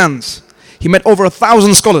many lands. He met over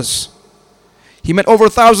 1,000 scholars. Imam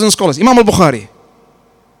al-Bukhari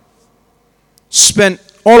spent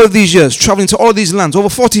all of these years traveling to all of these lands, over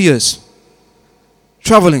 40 years.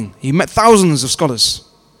 Traveling. He met thousands of scholars.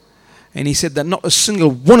 And he said that not a single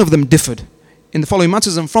one of them differed in the following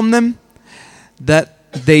matters, and from them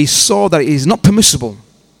that they saw that it is not permissible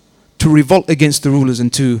to revolt against the rulers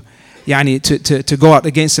and to go out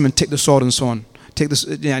against them and take the sword and so on. Take the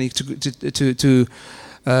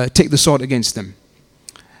sword against them.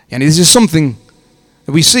 This is something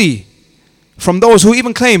that we see from those who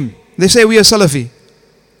even claim, they say we are Salafi,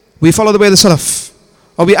 we follow the way of the Salaf,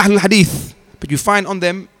 or we are Ahl al-Hadith, but you find on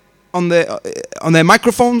their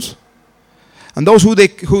microphones, and those who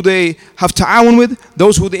they have ta'awun with,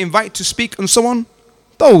 those who they invite to speak and so on,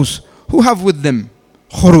 those who have with them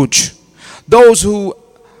khuruj, those who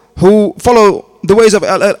follow the ways of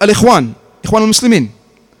al-Ikhwan al-Muslimin,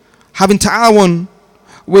 having ta'awun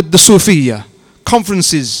with the Sufiya,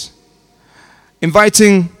 conferences,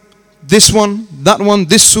 inviting this one,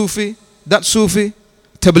 this Sufi, that Sufi,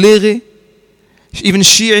 Tablighi, even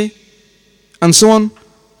Shi'i, and so on.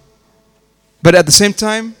 But at the same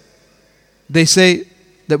time, they say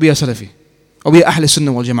that we are Salafi, or we are Ahl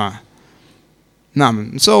Sunnah wal Jama'ah.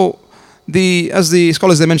 Naam. So, as the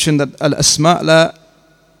scholars they mentioned that al-asma' la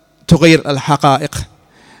tughayir al-haqa'iq,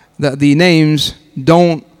 that the names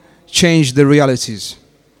don't change the realities.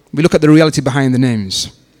 We look at the reality behind the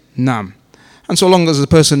names. Naam. And so long as the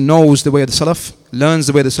person knows the way of the Salaf, learns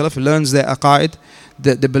the way of the Salaf, learns their aqaid,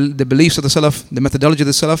 the beliefs of the Salaf, the methodology of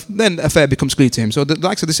the Salaf, then the affair becomes clear to him. So the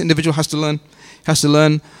likes of this individual has to learn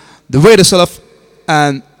the way of the Salaf,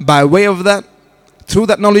 and by way of that, through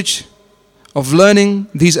that knowledge of learning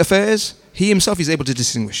these affairs, he himself is able to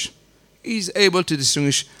distinguish. He's able to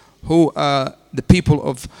distinguish who are the people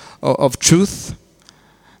of truth,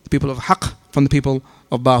 the people of haqq, from the people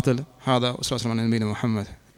of batil. هذا وصلى الله على نبينا محمد.